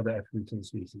other attributes of the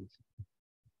species.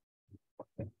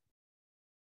 Okay.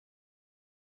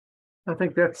 I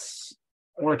think that's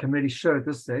all I can really show at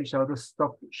this stage. I'll just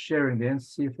stop sharing there and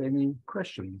see if there are any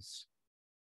questions.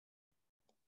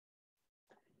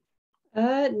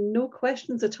 No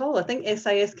questions at all. I think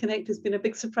SIS Connect has been a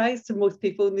big surprise to most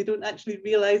people, and they don't actually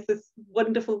realise this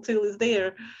wonderful tool is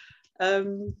there.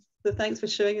 So thanks for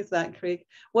showing us that, Craig.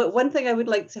 One thing I would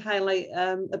like to highlight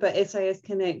about SIS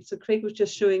Connect. So Craig was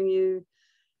just showing you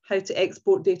how to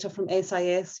export data from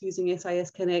SIS using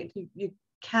SIS Connect. You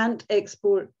can't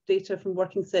export data from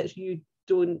working sets you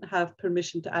don't have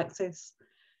permission to access.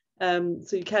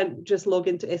 So you can't just log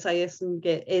into SIS and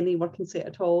get any working set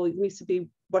at all. It needs to be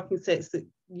working sets that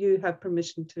you have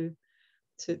permission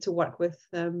to work with.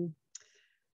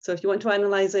 So if you want to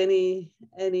analyze any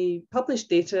published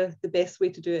data, the best way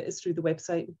to do it is through the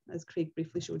website, as Craig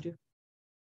briefly showed you.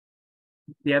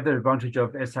 The other advantage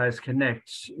of SIS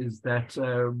Connect is that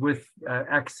with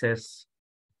access,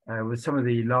 with some of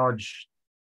the large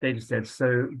data sets,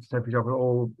 so for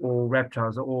example, all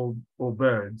reptiles or all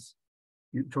birds,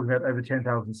 you're talking about over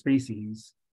 10,000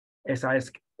 species,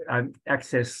 SIS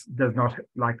access does not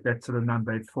like that sort of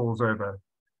number, it falls over.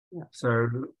 Yeah. So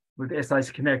with SIS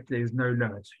Connect, there's no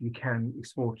limit. You can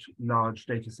export large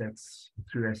data sets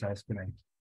through SIS Connect.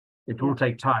 It will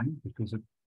take time because it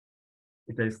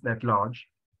is that large,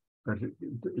 but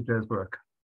it does work.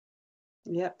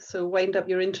 Yep, so wind up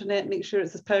your internet, make sure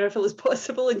it's as powerful as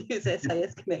possible, and use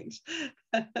SIS Connect.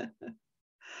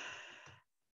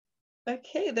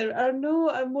 Okay, there are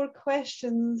no more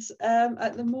questions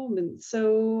at the moment,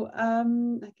 so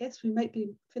I guess we might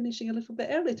be finishing a little bit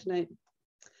early tonight.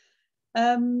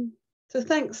 So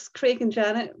thanks, Craig and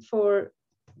Janet, for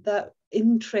that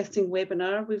interesting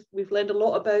webinar. We've learned a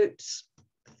lot about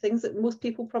things that most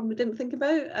people probably didn't think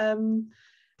about.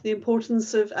 The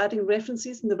importance of adding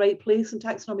references in the right place in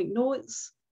taxonomic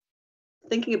notes,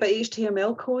 thinking about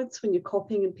HTML codes when you're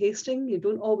copying and pasting. You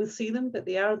don't always see them, but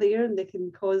they are there and they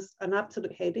can cause an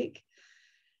absolute headache.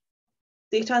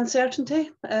 Data uncertainty,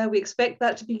 we expect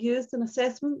that to be used in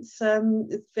assessments.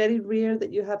 It's very rare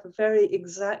that you have a very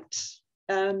exact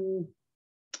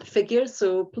figure,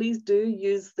 so please do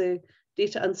use the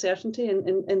data uncertainty in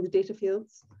the data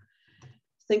fields.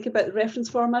 Think about reference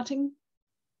formatting.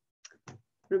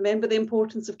 Remember the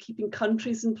importance of keeping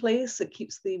countries in place. It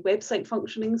keeps the website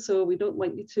functioning, so we don't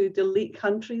want you to delete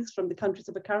countries from the countries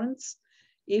of occurrence.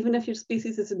 Even if your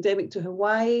species is endemic to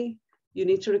Hawaii, you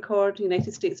need to record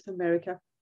United States of America.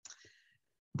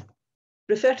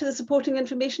 Refer to the supporting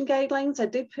information guidelines. I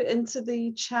did put into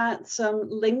the chat some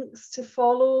links to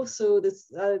follow. So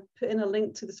this, I put in a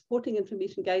link to the supporting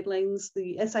information guidelines,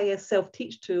 the SIS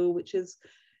self-teach tool, which is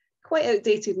quite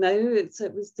outdated now. It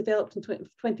was developed in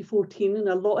 2014 and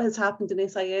a lot has happened in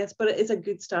SIS, but it is a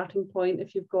good starting point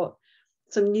if you've got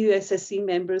some new SSC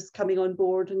members coming on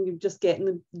board and you're just getting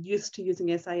them used to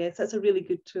using SIS. That's a really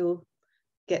good tool,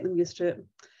 get them used to it.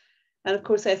 And of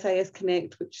course, SIS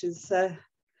Connect, which is a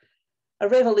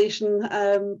revelation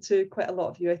to quite a lot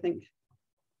of you, I think.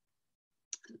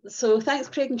 So thanks,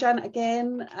 Craig and Janet,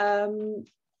 again.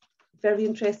 Very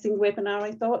interesting webinar,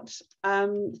 I thought.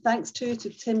 Thanks to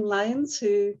Tim Lyons,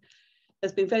 who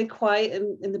has been very quiet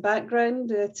in the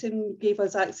background. Tim gave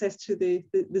us access to the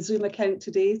Zoom account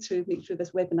today to make sure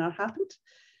this webinar happened.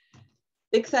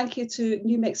 Big thank you to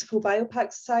New Mexico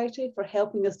Biopack Society for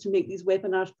helping us to make these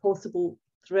webinars possible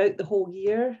throughout the whole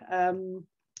year.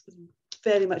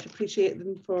 Very much appreciate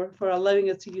them for allowing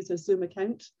us to use their Zoom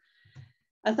account.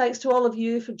 And thanks to all of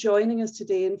you for joining us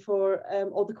today and for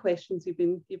all the questions you've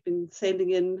been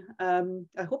sending in.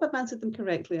 I hope I've answered them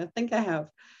correctly. I think I have.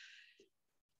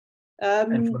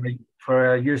 And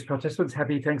for US participants,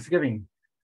 happy Thanksgiving.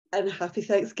 And happy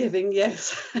Thanksgiving,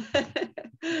 yes.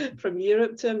 From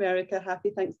Europe to America,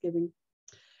 happy Thanksgiving.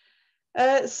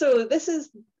 So this is,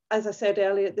 as I said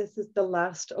earlier, this is the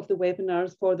last of the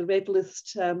webinars for the Red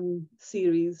List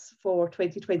series for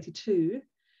 2022.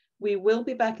 We will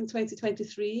be back in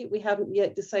 2023. We haven't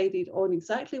yet decided on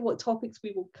exactly what topics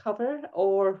we will cover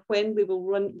or when we will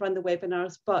run the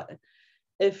webinars, but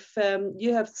if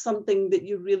you have something that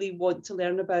you really want to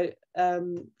learn about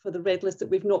for the Red List that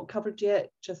we've not covered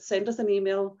yet, just send us an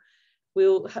email.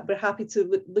 We're happy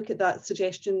to look at that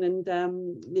suggestion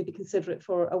and maybe consider it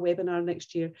for a webinar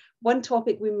next year. One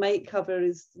topic we might cover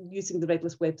is using the Red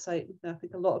List website. I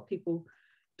think a lot of people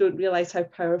don't realise how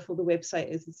powerful the website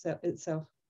is itself.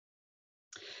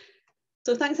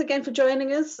 So thanks again for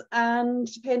joining us,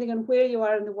 and depending on where you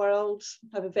are in the world,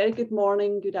 have a very good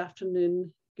morning, good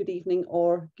afternoon, good evening,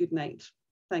 or good night.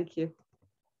 Thank you.